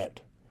going to let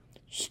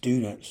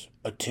students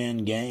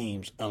attend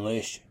games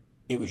unless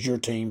it was your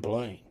team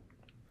playing.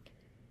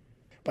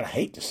 But I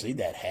hate to see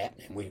that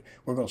happening.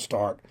 We're going to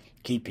start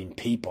keeping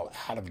people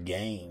out of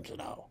games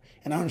and all.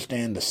 And I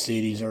understand the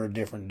cities are a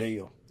different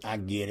deal. I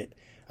get it.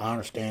 I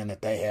understand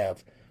that they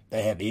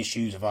have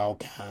issues of all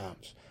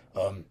kinds.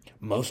 A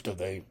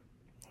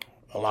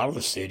lot of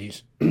the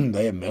cities,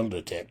 they have metal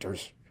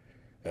detectors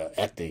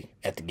at the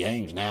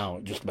games now.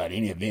 Just about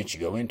any event you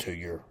go into,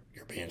 you're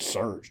you're being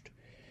searched.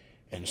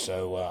 And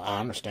so I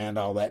understand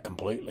all that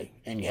completely.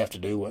 And you have to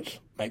do what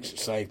makes it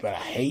safe. But I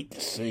hate to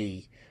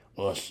see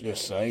us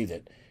just say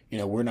that,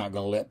 we're not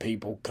going to let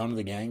people come to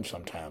the game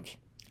sometimes.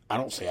 I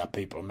don't see how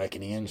people are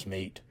making ends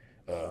meet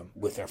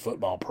with their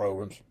football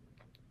programs.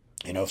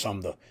 Some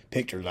of the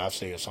pictures I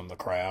see of some of the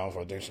crowds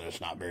where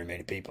there's not very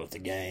many people at the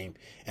game.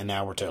 And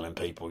now we're telling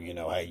people,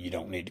 hey, you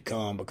don't need to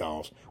come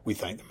because we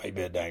think there may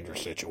be a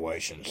dangerous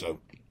situation. So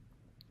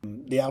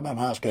the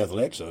Alabama High School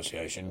Athletic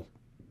Association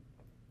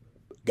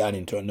got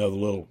into another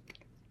little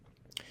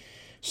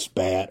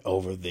spat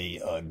over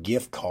the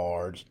gift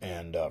cards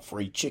and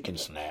free chicken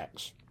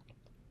snacks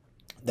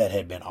that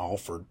had been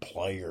offered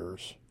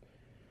players.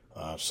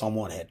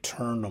 Someone had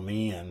turned them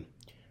in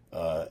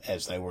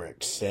as they were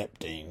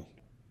accepting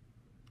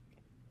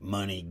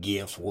money,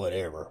 gifts,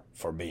 whatever,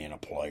 for being a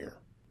player.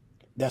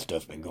 That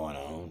stuff's been going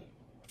on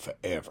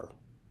forever.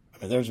 I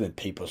mean, there's been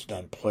people that's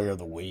done Player of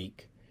the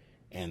Week,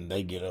 and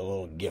they get a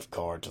little gift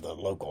card to the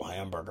local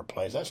hamburger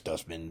place. That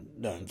stuff's been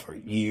done for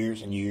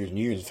years and years and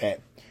years. In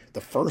fact,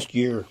 the first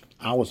year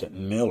I was at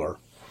Miller,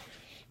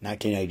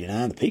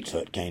 1989, the Pizza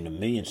Hut came to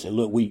me and said,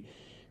 look, we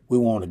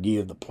want to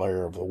give the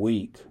Player of the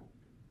Week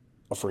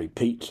a free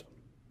pizza.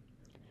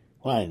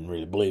 Well, I didn't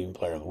really believe in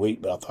Player of the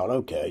Week, but I thought,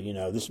 okay,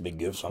 this would be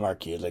good for some of our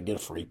kids. They get a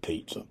free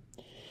pizza.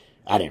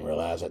 I didn't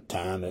realize at the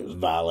time it was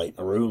violating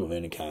a rule of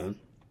any kind.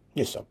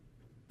 It's a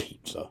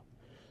pizza.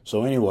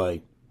 So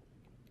anyway,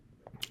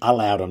 I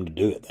allowed them to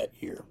do it that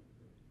year.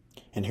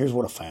 And here's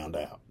what I found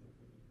out.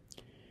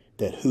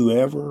 That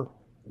whoever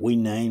we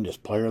named as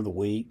Player of the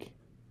Week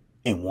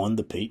and won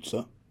the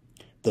pizza,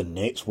 the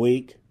next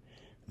week,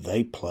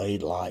 they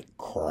played like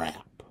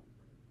crap.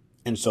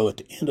 And so at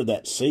the end of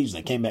that season,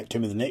 they came back to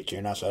me the next year,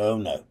 and I said, oh,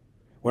 no,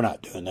 we're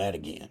not doing that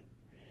again.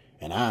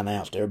 And I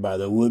announced to everybody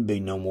there would be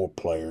no more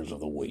Players of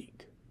the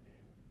Week.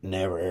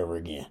 Never, ever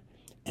again.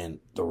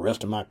 And the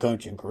rest of my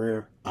coaching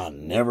career, I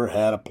never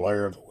had a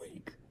Player of the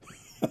Week.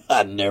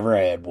 I never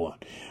had one.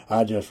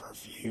 I just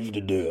refused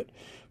to do it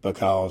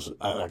because,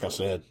 like I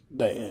said,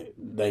 they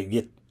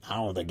get,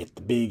 they get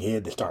the big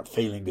head, they start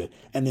feeling good.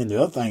 And then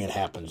the other thing that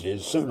happens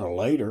is sooner or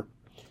later,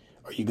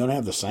 are you going to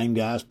have the same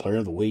guy's Player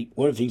of the Week?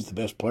 What if he's the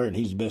best player and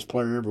he's the best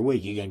player every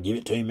week? You going to give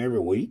it to him every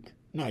week?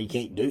 No, you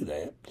can't do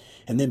that.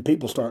 And then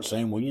people start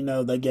saying,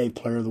 well, they gave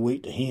Player of the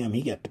Week to him.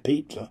 He got the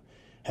pizza.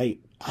 Hey,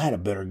 I had a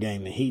better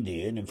game than he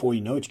did. And before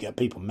you know it, you got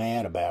people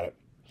mad about it.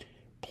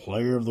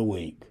 Player of the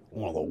Week,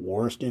 one of the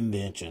worst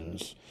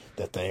inventions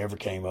that they ever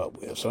came up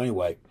with. So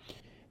anyway,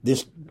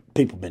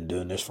 people have been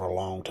doing this for a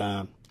long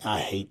time. I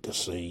hate to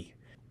see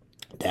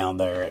down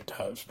there at,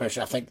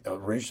 especially I think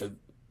originally,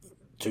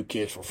 two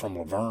kids were from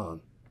Laverne.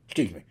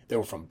 They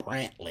were from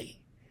Brantley,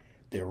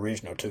 the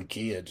original two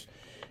kids.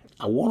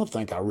 I want to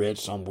think I read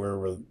somewhere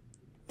where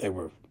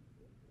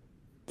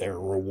their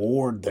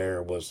reward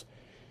there was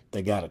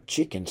they got a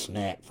chicken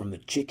snack from the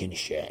Chicken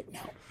Shack.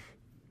 Now,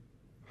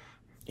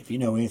 if you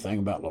know anything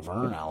about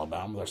Laverne,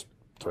 Alabama, there's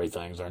three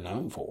things they're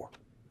known for.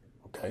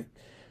 Okay?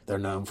 They're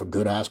known for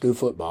good high school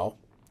football.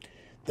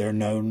 They're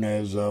known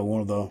as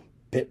one of the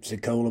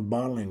Pepsi-Cola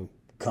bottling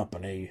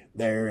company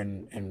there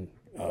in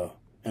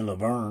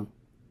Laverne.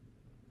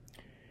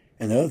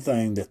 And the other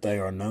thing that they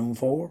are known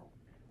for,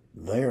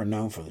 they are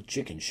known for the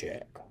Chicken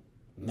Shack.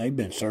 And they've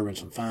been serving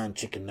some fine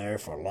chicken there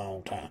for a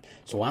long time.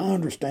 So I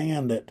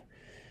understand that,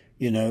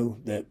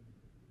 that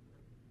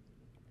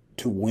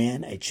to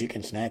win a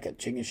chicken snack at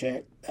Chicken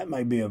Shack, that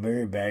may be a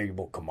very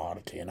valuable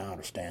commodity, and I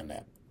understand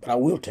that. But I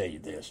will tell you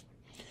this.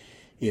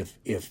 If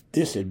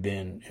I'd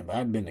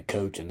been the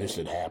coach and this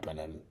had happened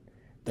and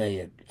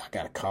I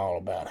got a call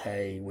about,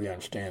 hey, we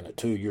understand that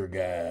two of your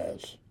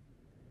guys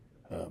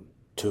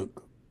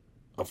took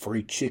a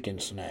free chicken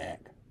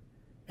snack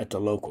at the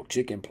local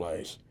chicken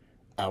place,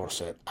 I would have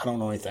said, I don't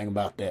know anything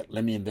about that.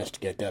 Let me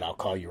investigate that. I'll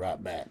call you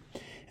right back.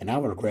 And I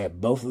would have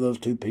grabbed both of those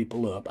two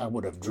people up. I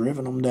would have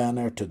driven them down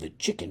there to the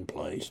chicken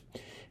place,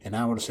 and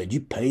I would have said,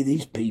 you pay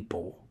these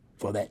people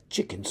for that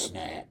chicken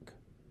snack,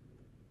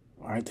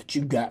 all right, that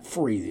you got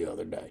free the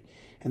other day.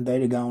 And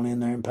they'd have gone in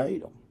there and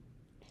paid them.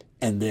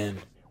 And then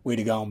we'd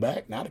have gone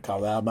back, and I'd have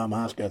called the Alabama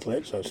High School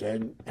Athletic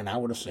Association, and I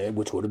would have said,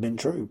 which would have been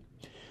true,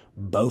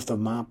 both of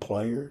my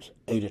players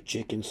ate a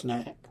chicken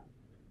snack,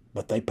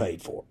 but they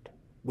paid for it,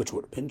 which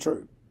would have been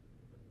true.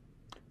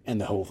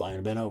 And the whole thing would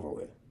have been over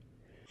with.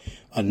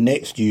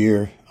 Next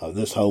year,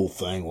 this whole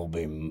thing will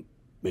be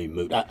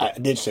moot. I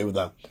did say with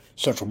the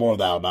Central Board of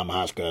the Alabama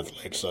High School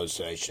Athletic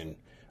Association,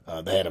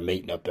 they had a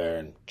meeting up there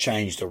and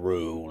changed the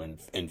rule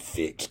and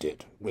fixed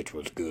it, which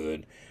was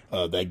good.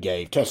 They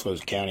gave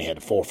Tuscaloosa County had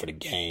to forfeit a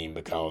game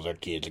because their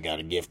kids had got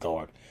a gift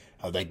card.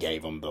 They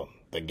gave them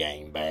the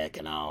game back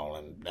and all,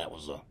 and that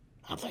was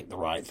I think the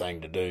right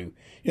thing to do.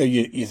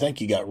 You think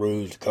you got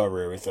rules to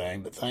cover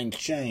everything, but things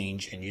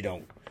change, and you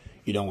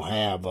don't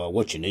have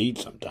what you need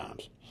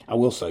sometimes. I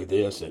will say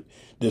this, that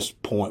this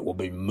point will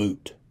be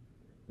moot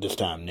this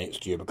time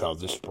next year because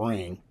this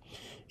spring,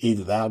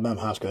 either the Alabama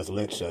High School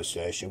Athletic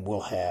Association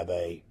will have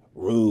a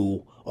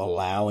rule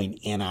allowing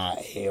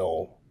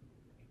NIL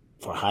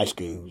for high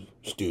school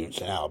students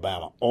in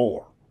Alabama,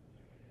 or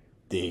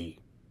the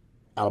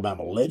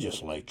Alabama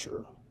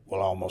legislature will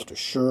almost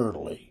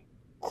assuredly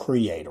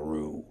create a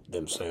rule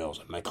themselves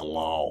and make a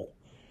law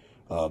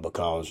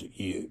because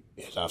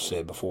as I've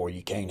said before,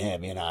 you can't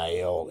have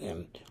NIL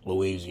in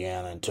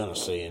Louisiana and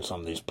Tennessee and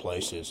some of these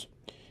places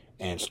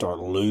and start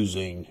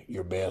losing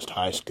your best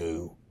high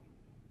school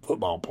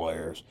football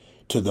players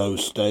to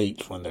those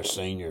states when they're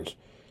seniors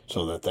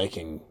so that they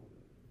can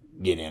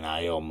get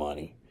NIL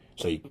money.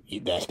 So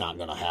that's not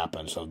going to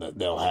happen, so that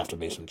there'll have to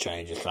be some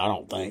changes. So I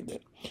don't think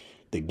that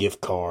the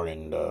gift card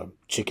and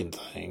chicken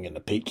thing and the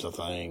pizza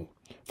thing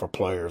for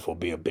players will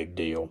be a big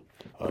deal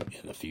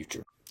in the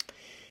future.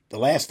 The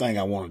last thing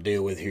I want to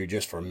deal with here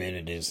just for a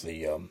minute is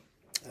the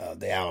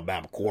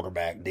Alabama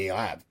quarterback deal.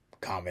 I've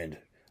commented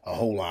a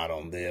whole lot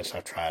on this.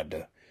 I've tried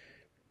to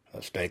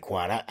stay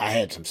quiet. I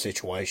had some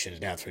situations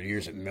down through the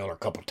years at Miller a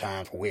couple of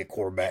times where we had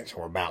quarterbacks that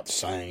were about the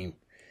same.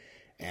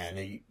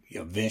 And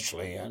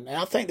eventually, and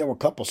I think there were a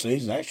couple of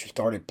seasons I actually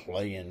started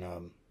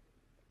playing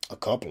a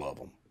couple of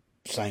them.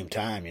 Same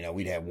time,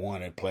 we'd have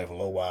one that'd play for a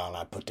little while and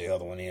I'd put the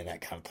other one in,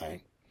 that kind of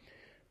thing.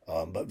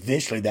 But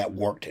eventually that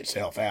worked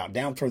itself out.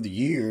 Down through the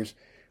years,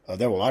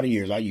 there were a lot of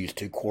years I used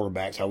two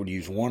quarterbacks. I would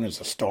use one as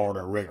a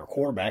starter, a regular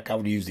quarterback. I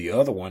would use the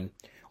other one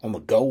on the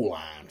goal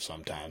line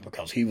sometimes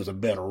because he was a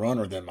better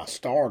runner than my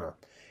starter.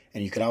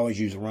 And you could always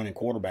use a running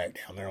quarterback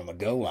down there on the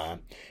goal line.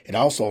 It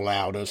also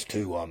allowed us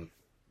to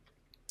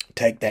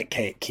take that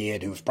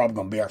kid who was probably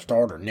going to be our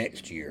starter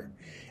next year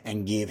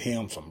and give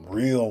him some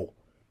real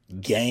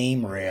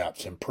game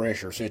reps and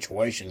pressure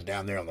situations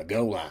down there on the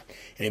goal line.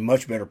 And he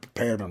much better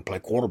prepared him to play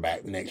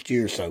quarterback the next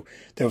year, so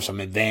there was some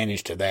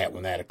advantage to that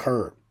when that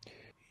occurred.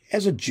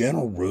 As a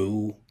general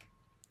rule,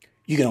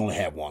 you can only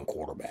have one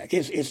quarterback.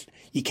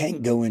 You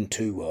can't go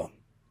into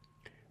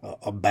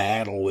a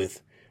battle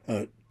with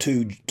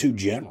two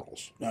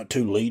generals,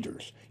 two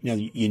leaders.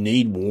 You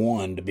need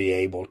one to be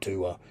able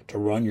to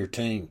run your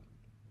team.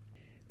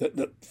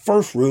 The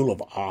first rule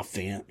of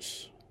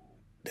offense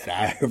that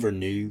I ever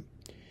knew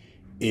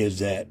is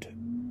that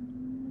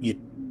you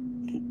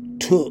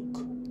took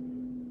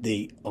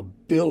the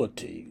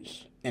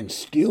abilities and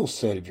skill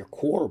set of your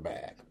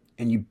quarterback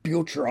and you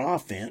built your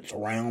offense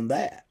around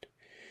that.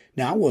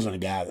 Now, I wasn't a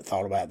guy that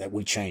thought about that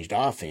we changed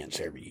offense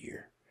every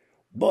year,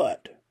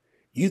 but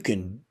you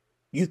can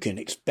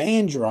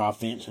expand your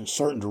offense in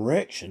certain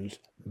directions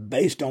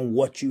based on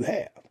what you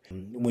have.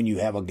 When you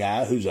have a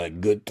guy who's a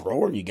good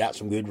thrower and you got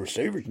some good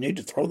receivers, you need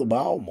to throw the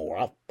ball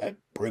more. That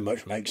pretty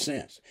much makes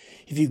sense.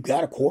 If you've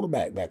got a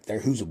quarterback back there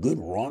who's a good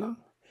runner,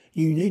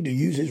 you need to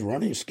use his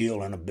running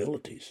skill and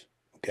abilities.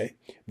 Okay?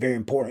 Very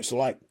important. So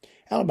like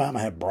Alabama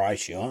had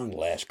Bryce Young the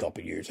last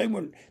couple of years. They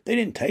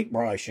didn't take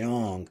Bryce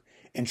Young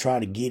and try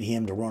to get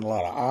him to run a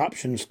lot of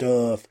option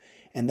stuff,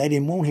 and they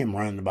didn't want him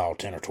running the ball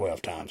 10 or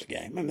 12 times a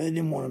game. I mean, they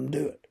didn't want him to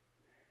do it.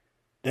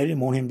 They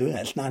didn't want him to do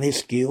that. It's not his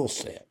skill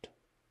set.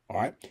 All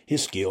right?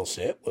 His skill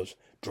set was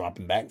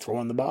dropping back,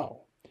 throwing the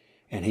ball.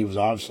 And he was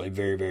obviously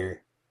very, very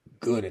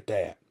good at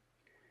that.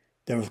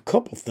 There was a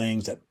couple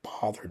things that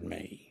bothered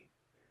me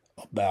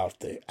about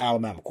the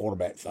Alabama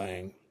quarterback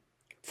thing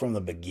from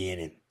the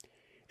beginning.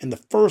 And the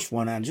first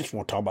one, I just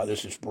want to talk about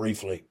this just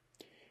briefly,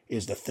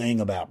 is the thing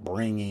about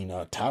bringing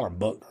Tyler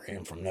Buchner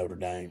in from Notre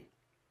Dame.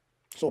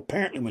 So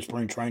apparently when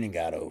spring training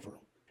got over,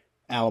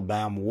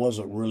 Alabama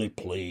wasn't really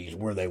pleased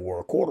where they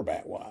were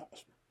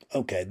quarterback-wise.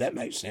 Okay, that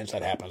makes sense.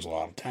 That happens a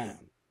lot of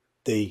time.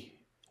 The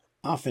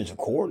offensive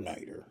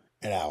coordinator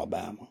at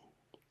Alabama,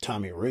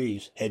 Tommy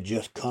Rees, had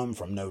just come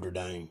from Notre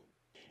Dame.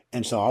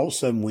 And so all of a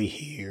sudden we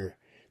hear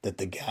that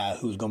the guy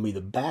who's going to be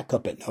the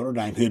backup at Notre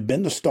Dame, who had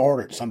been the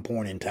starter at some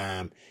point in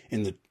time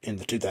in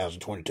the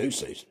 2022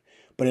 season,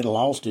 but had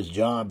lost his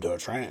job to a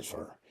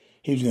transfer,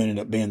 he was going to end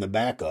up being the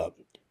backup,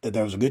 that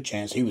there was a good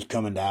chance he was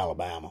coming to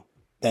Alabama.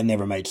 That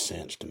never made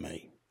sense to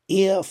me.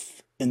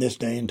 If, in this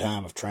day and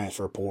time of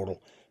transfer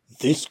portal,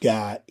 this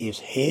guy is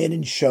head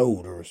and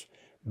shoulders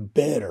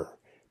better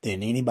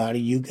than anybody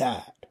you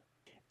got,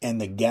 and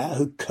the guy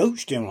who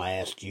coached him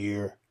last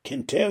year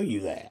can tell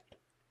you that.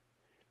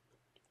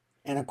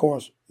 And, of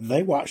course,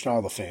 they watched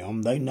all the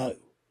film. They know.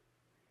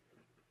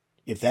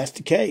 If that's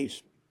the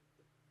case,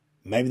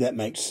 maybe that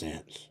makes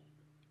sense.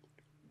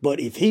 But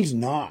if he's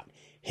not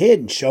head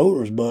and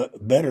shoulders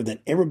better than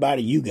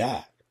everybody you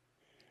got,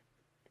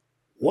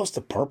 what's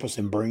the purpose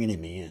in bringing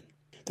him in?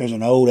 There's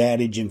an old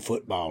adage in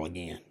football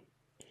again.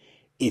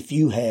 If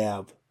you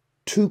have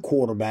two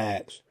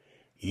quarterbacks,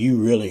 you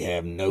really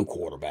have no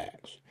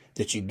quarterbacks.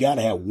 That you've got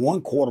to have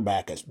one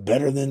quarterback that's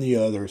better than the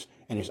others,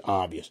 and it's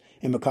obvious.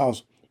 And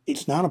because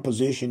it's not a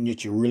position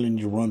that you really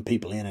need to run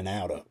people in and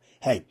out of.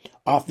 Hey,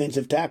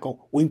 offensive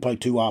tackle, we can play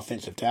two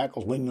offensive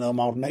tackles. We can let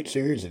them alternate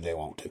series if they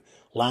want to.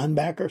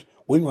 Linebackers,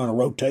 we can run a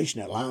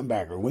rotation at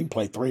linebacker. We can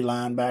play three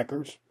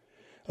linebackers.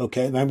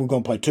 Okay, maybe we're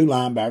going to play two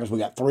linebackers. We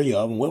got three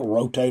of them. We'll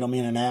rotate them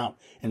in and out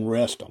and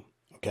rest them.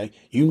 Okay,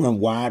 you can run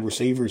wide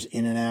receivers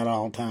in and out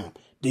all the time.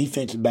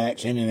 Defensive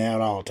backs in and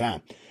out all the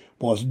time.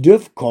 Well, it's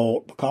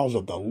difficult because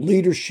of the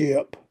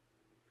leadership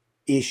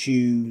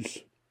issues.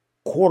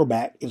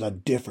 Quarterback is a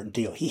different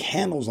deal. He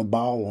handles the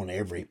ball on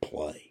every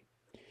play.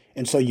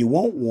 And so you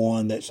want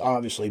one that's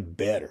obviously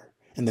better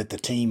and that the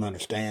team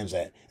understands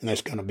that and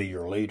that's going to be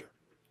your leader.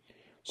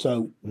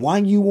 So why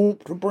you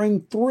want to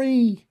bring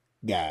 3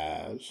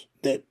 guys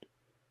that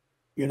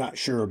you're not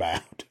sure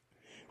about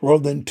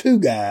rather than 2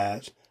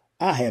 guys,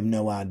 I have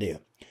no idea.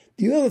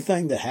 The other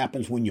thing that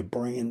happens when you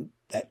bring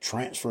that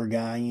transfer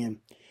guy in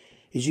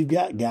is you've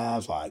got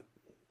guys like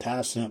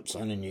Ty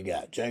Simpson and you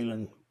got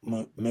Jalen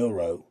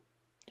Milroe.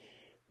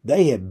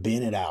 They have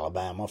been at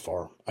Alabama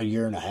for a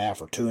year and a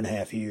half or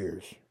 2.5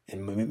 years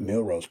in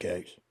Milroe's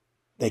case.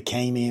 They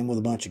came in with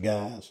a bunch of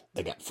guys.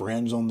 They got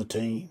friends on the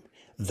team.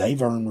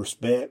 They've earned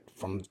respect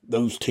from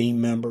those team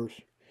members.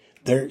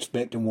 They're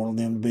expecting one of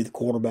them to be the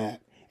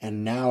quarterback.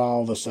 And now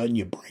all of a sudden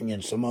you bring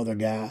in some other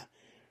guy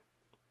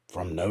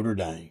from Notre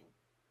Dame.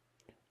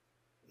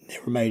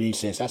 Never made any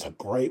sense. That's a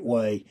great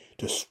way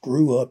to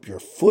screw up your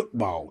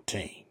football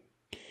team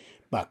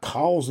by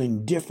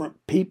causing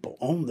different people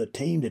on the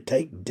team to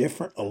take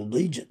different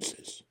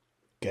allegiances.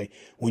 Okay,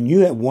 when you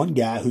have one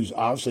guy who's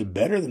obviously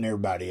better than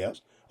everybody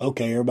else,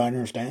 okay, everybody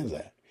understands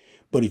that.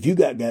 But if you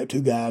got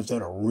 2 guys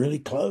that are really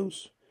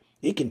close,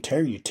 it can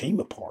tear your team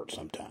apart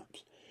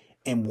sometimes.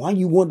 And why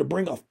you want to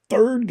bring a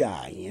 3rd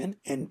guy in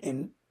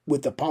and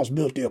with the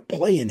possibility of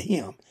playing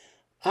him,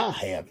 I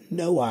have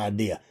no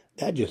idea.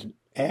 That just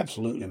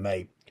absolutely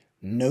made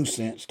no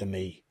sense to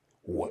me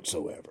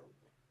whatsoever.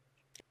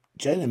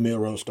 Jalen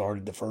Milroe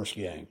started the first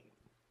game.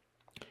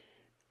 A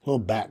little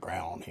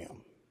background on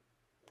him.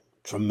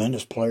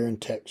 Tremendous player in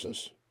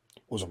Texas.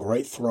 Was a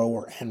great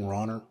thrower and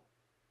runner.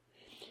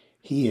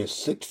 He is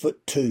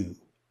 6'2"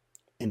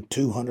 and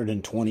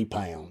 220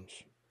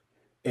 pounds.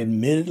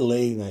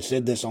 Admittedly, they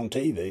said this on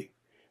TV,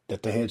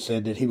 that they had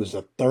said that he was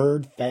the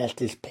 3rd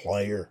fastest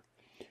player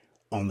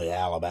on the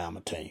Alabama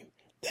team.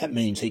 That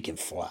means he can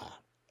fly.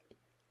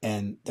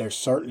 And there's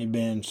certainly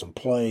been some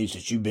plays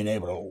that you've been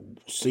able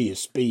to see his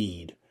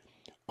speed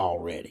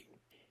already.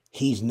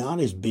 He's not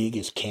as big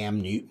as Cam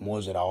Newton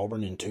was at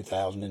Auburn in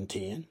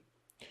 2010,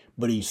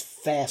 but he's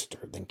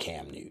faster than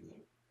Cam Newton.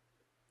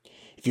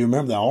 If you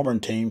remember the Auburn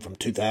team from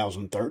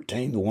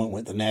 2013, the one that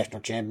went to the national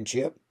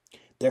championship,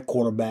 their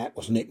quarterback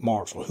was Nick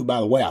Marshall, who, by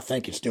the way, I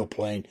think is still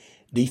playing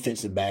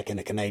defensive back in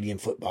the Canadian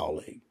Football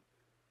League.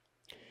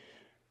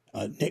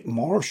 Nick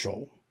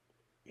Marshall,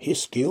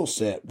 his skill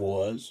set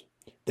was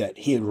that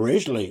he had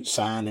originally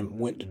signed and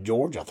went to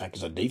Georgia, I think,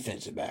 as a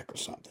defensive back or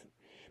something.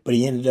 But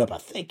he ended up, I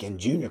think, in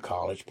junior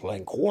college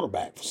playing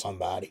quarterback for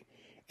somebody.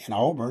 And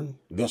Auburn,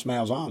 Gus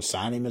Malzahn,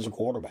 signed him as a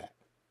quarterback.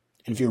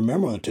 And if you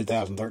remember when the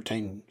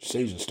 2013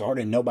 season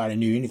started, nobody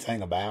knew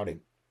anything about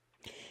him.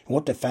 And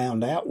what they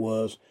found out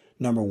was,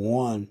 number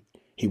one,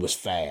 he was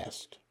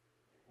fast.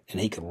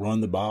 And he could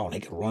run the ball and he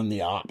could run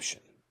the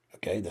option.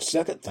 Okay, the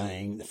second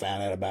thing they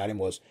found out about him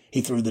was he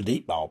threw the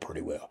deep ball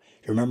pretty well.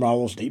 You remember all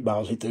those deep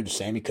balls he threw to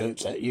Sammy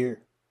Coates that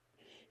year?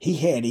 He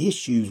had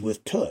issues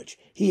with touch.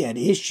 He had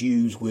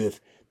issues with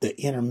the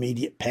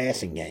intermediate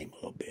passing game a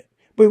little bit.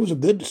 But he was a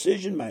good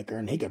decision maker,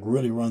 and he could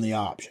really run the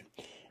option.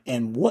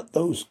 And what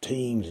those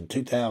teams in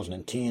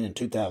 2010 and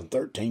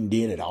 2013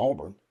 did at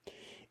Auburn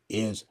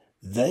is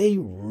they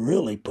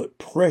really put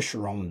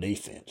pressure on the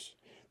defense.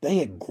 They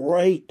had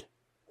great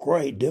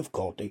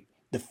difficulty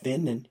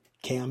defending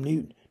Cam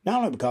Newton. Not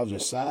only because of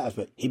his size,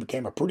 but he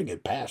became a pretty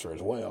good passer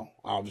as well.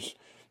 Obviously,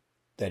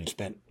 that he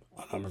spent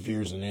a number of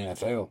years in the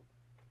NFL.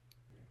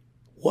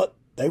 What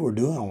they were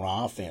doing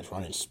on offense,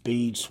 running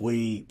speed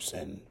sweeps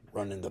and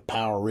running the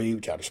power read,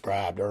 which I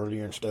described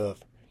earlier and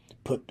stuff,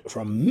 put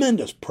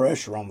tremendous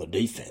pressure on the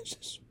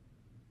defenses.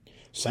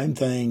 Same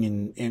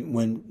thing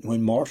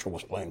when Marshall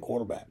was playing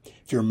quarterback.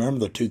 If you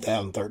remember the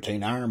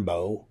 2013 Iron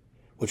Bowl,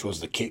 which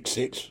was the Kick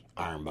Six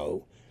Iron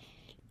Bowl,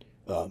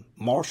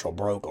 Marshall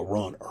broke a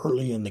run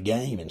early in the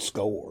game and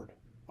scored.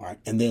 All right,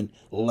 and then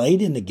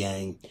late in the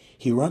game,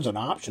 he runs an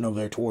option over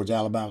there towards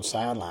Alabama's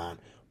sideline,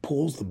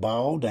 pulls the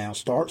ball down,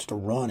 starts to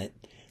run it.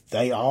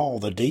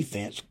 The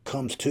defense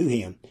comes to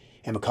him,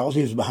 and because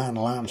he was behind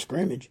the line of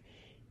scrimmage,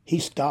 he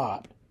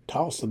stopped,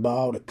 tossed the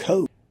ball to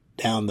Coates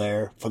down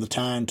there for the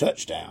tying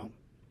touchdown.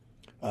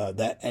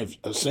 That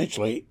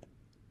essentially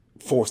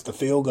forced the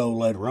field goal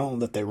later on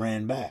that they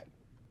ran back.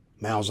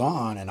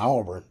 Malzahn and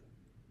Auburn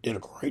did a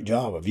great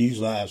job of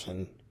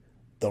utilizing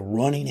the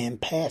running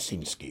and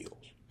passing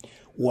skills.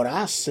 What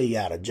I see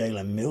out of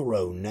Jalen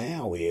Milroe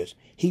now is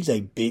he's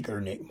a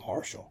bigger Nick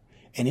Marshall,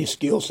 and his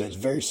skill set is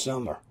very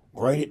similar.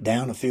 Great at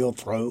down-the-field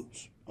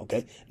throws,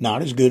 okay?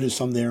 Not as good as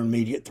some of their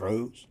intermediate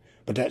throws,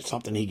 but that's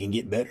something he can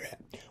get better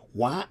at.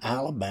 Why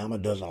Alabama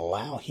doesn't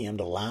allow him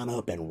to line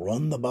up and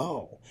run the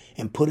ball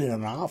and put in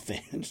an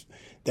offense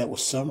that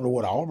was similar to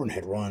what Auburn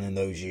had run in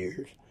those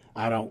years,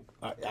 I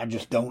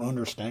just don't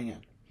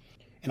understand.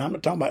 And I'm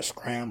not talking about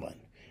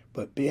scrambling,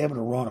 but be able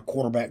to run a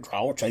quarterback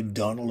draw, which they've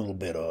done a little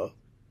bit of.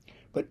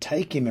 But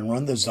take him and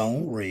run the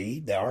zone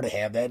read. They already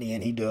have that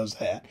in. He does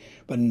that.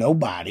 But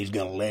nobody's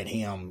going to let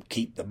him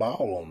keep the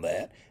ball on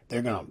that.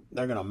 They're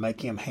gonna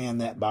make him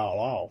hand that ball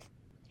off.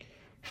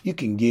 You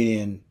can get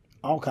in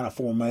all kind of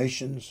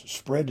formations,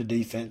 spread the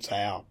defense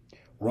out,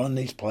 run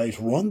these plays,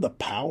 run the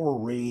power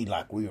read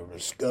like we were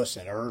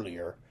discussing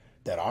earlier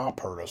that Opp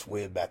hurt us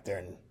with back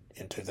there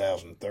in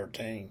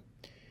 2013.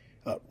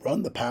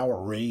 Run the power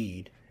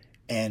read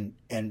and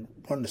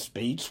run the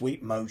speed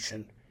sweep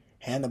motion,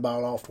 hand the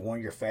ball off to one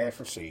of your fast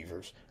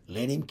receivers,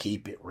 let him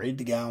keep it, read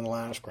the guy on the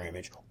line of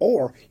scrimmage,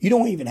 or you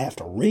don't even have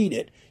to read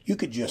it. You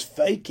could just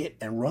fake it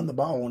and run the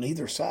ball on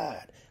either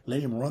side.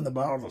 Let him run the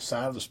ball to the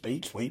side of the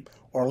speed sweep,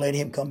 or let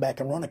him come back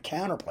and run a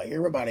counter play.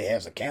 Everybody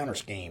has a counter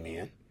scheme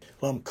in.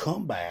 Let him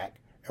come back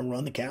and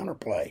run the counter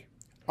play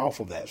off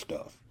of that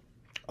stuff.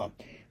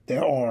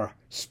 There are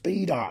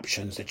speed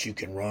options that you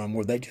can run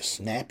where they just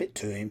snap it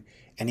to him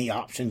and he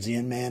options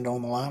in man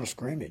on the line of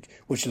scrimmage,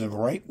 which is a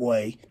great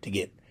way to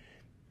get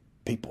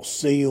people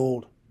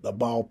sealed, the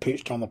ball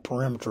pitched on the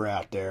perimeter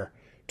out there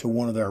to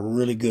one of their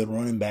really good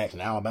running backs,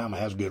 and Alabama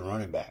has good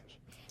running backs.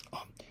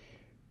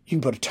 You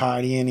can put a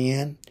tight end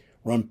in,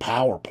 run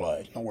power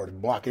plays. In other words,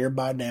 block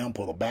everybody down,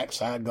 pull the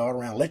backside guard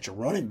around, let your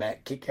running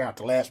back kick out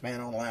the last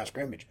man on the line of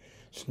scrimmage,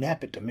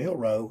 snap it to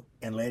Milroe,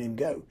 and let him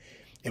go.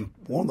 And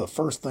one of the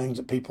first things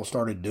that people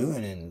started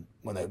doing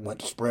when they went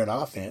to spread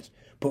offense,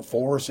 put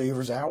 4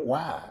 receivers out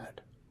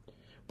wide.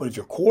 But if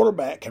your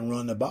quarterback can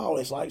run the ball,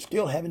 it's like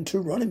still having 2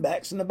 running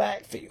backs in the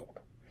backfield.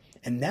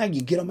 And now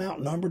you get them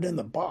outnumbered in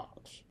the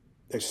box.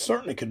 They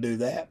certainly could do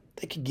that.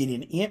 They could get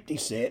in empty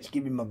sets,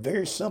 give him a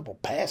very simple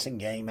passing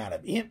game out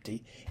of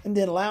empty, and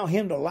then allow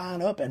him to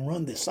line up and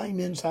run the same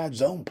inside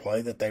zone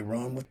play that they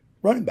run with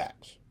running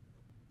backs.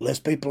 Less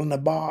people in the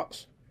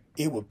box,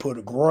 it would put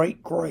a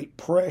great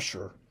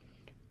pressure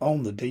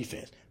on the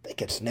defense. They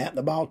could snap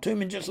the ball to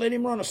him and just let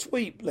him run a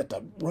sweep. Let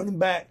the running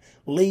back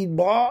lead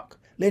block.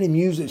 Let him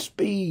use his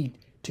speed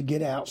to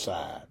get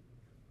outside.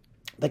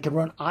 They could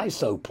run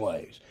ISO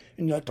plays.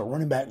 And you let the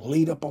running back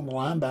lead up on the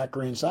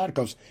linebacker inside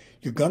because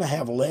you're going to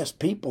have less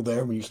people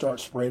there when you start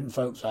spreading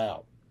folks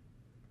out.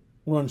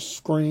 Run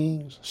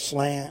screens,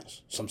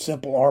 slants, some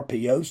simple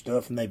RPO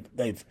stuff, and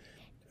they've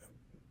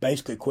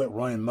basically quit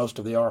running most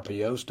of the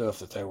RPO stuff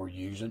that they were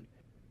using.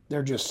 There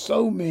are just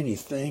so many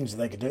things that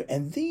they could do.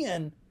 And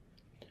then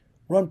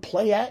run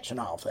play action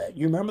off that.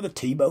 You remember the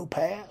Tebow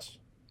pass?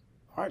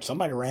 All right,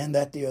 somebody ran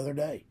that the other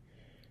day.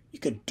 You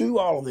could do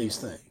all of these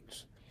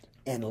things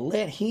and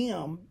let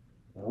him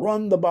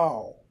run the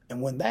ball.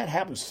 And when that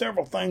happens,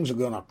 several things are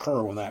going to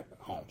occur when that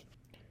happens.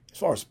 As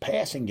far as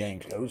passing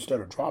games go,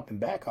 instead of dropping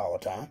back all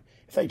the time,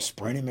 if they'd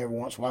sprint him every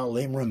once in a while,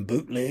 let him run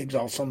bootlegs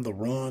off some of the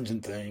runs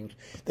and things,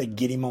 they'd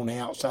get him on the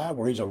outside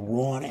where he's a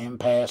run and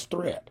pass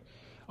threat.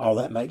 All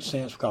that makes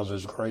sense because of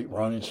his great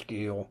running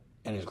skill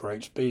and his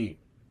great speed.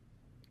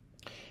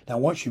 Now,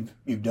 once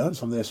you've done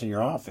some of this in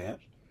your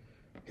offense,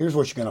 here's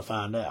what you're going to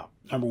find out.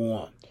 Number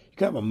one, you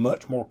can have a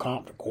much more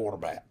competent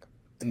quarterback,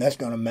 and that's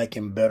going to make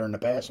him better in the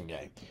passing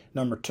game.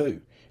 Number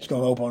two, it's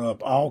going to open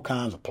up all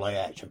kinds of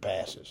play-action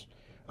passes,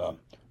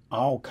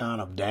 all kind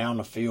of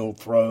down-the-field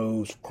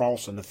throws,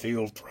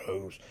 crossing-the-field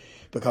throws,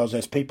 because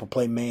as people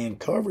play man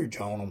coverage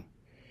on them,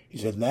 he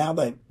said now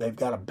they've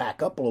got to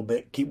back up a little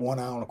bit, keep one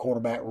eye on the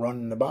quarterback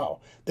running the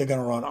ball. They're going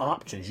to run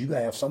options. You got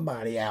to have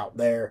somebody out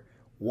there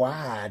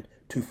wide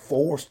to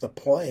force the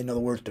play. In other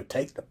words, to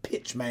take the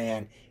pitch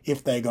man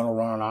if they're going to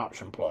run an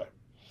option play.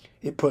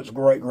 It puts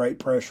great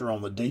pressure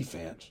on the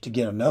defense to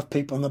get enough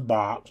people in the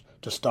box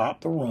to stop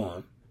the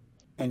run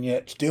and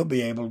yet still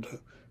be able to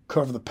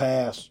cover the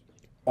pass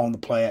on the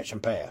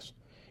play-action pass.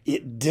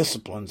 It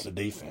disciplines the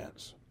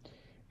defense,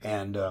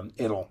 and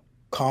it'll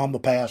calm the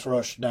pass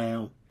rush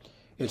down.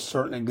 It's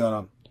certainly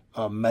going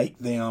to make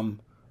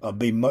them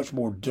be much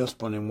more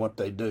disciplined in what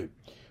they do.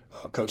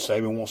 Coach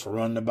Saban wants to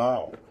run the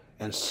ball,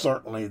 and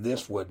certainly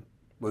this would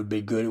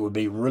be good. It would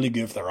be really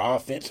good for their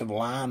offensive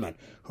linemen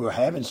who are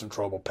having some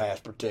trouble pass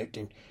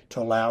protecting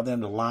to allow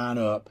them to line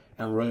up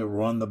and really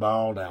run the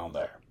ball down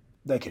there.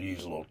 They could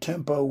use a little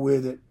tempo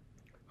with it.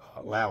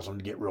 Allows them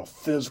to get real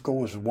physical,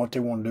 which is what they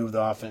want to do with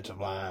the offensive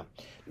line.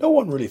 No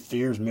one really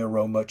fears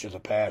Milroe much as a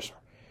passer,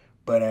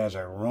 but as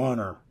a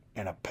runner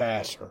and a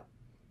passer,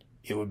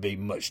 it would be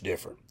much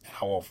different.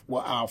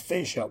 I'll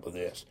finish up with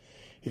this.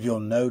 If you'll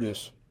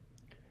notice,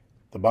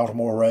 the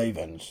Baltimore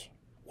Ravens,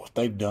 what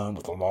they've done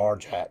with Lamar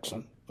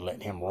Jackson,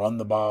 letting him run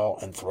the ball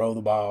and throw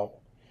the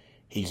ball,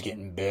 he's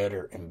getting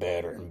better and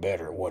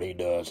better at what he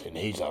does, and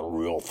he's a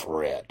real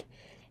threat.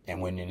 And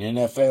when you're in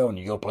the NFL and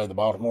you go play the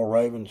Baltimore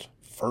Ravens,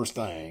 first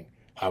thing,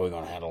 how are we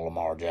going to handle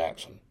Lamar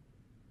Jackson?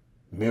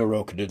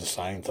 Milroe could do the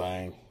same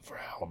thing for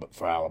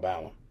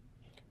Alabama.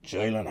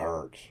 Jalen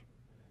Hurts.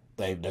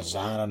 They've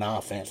designed an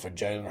offense for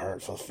Jalen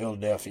Hurts for the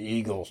Philadelphia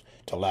Eagles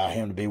to allow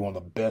him to be one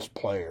of the best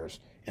players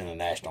in the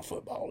National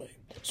Football League.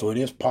 So it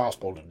is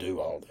possible to do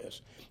all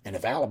this. And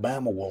if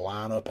Alabama will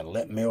line up and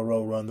let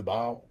Milroe run the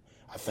ball,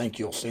 I think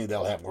you'll see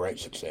they'll have great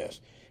success.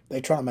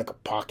 They try to make a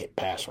pocket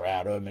passer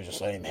out of him and just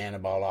let him hand the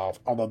ball off,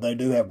 although they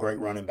do have great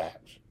running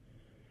backs.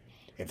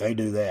 If they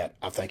do that,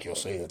 I think you'll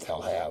see that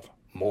they'll have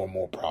more and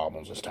more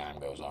problems as time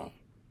goes on.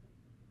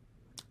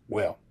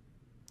 Well,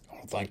 I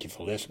want to thank you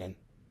for listening.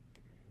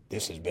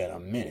 This has been A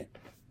Minute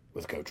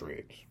with Coach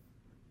Riggs.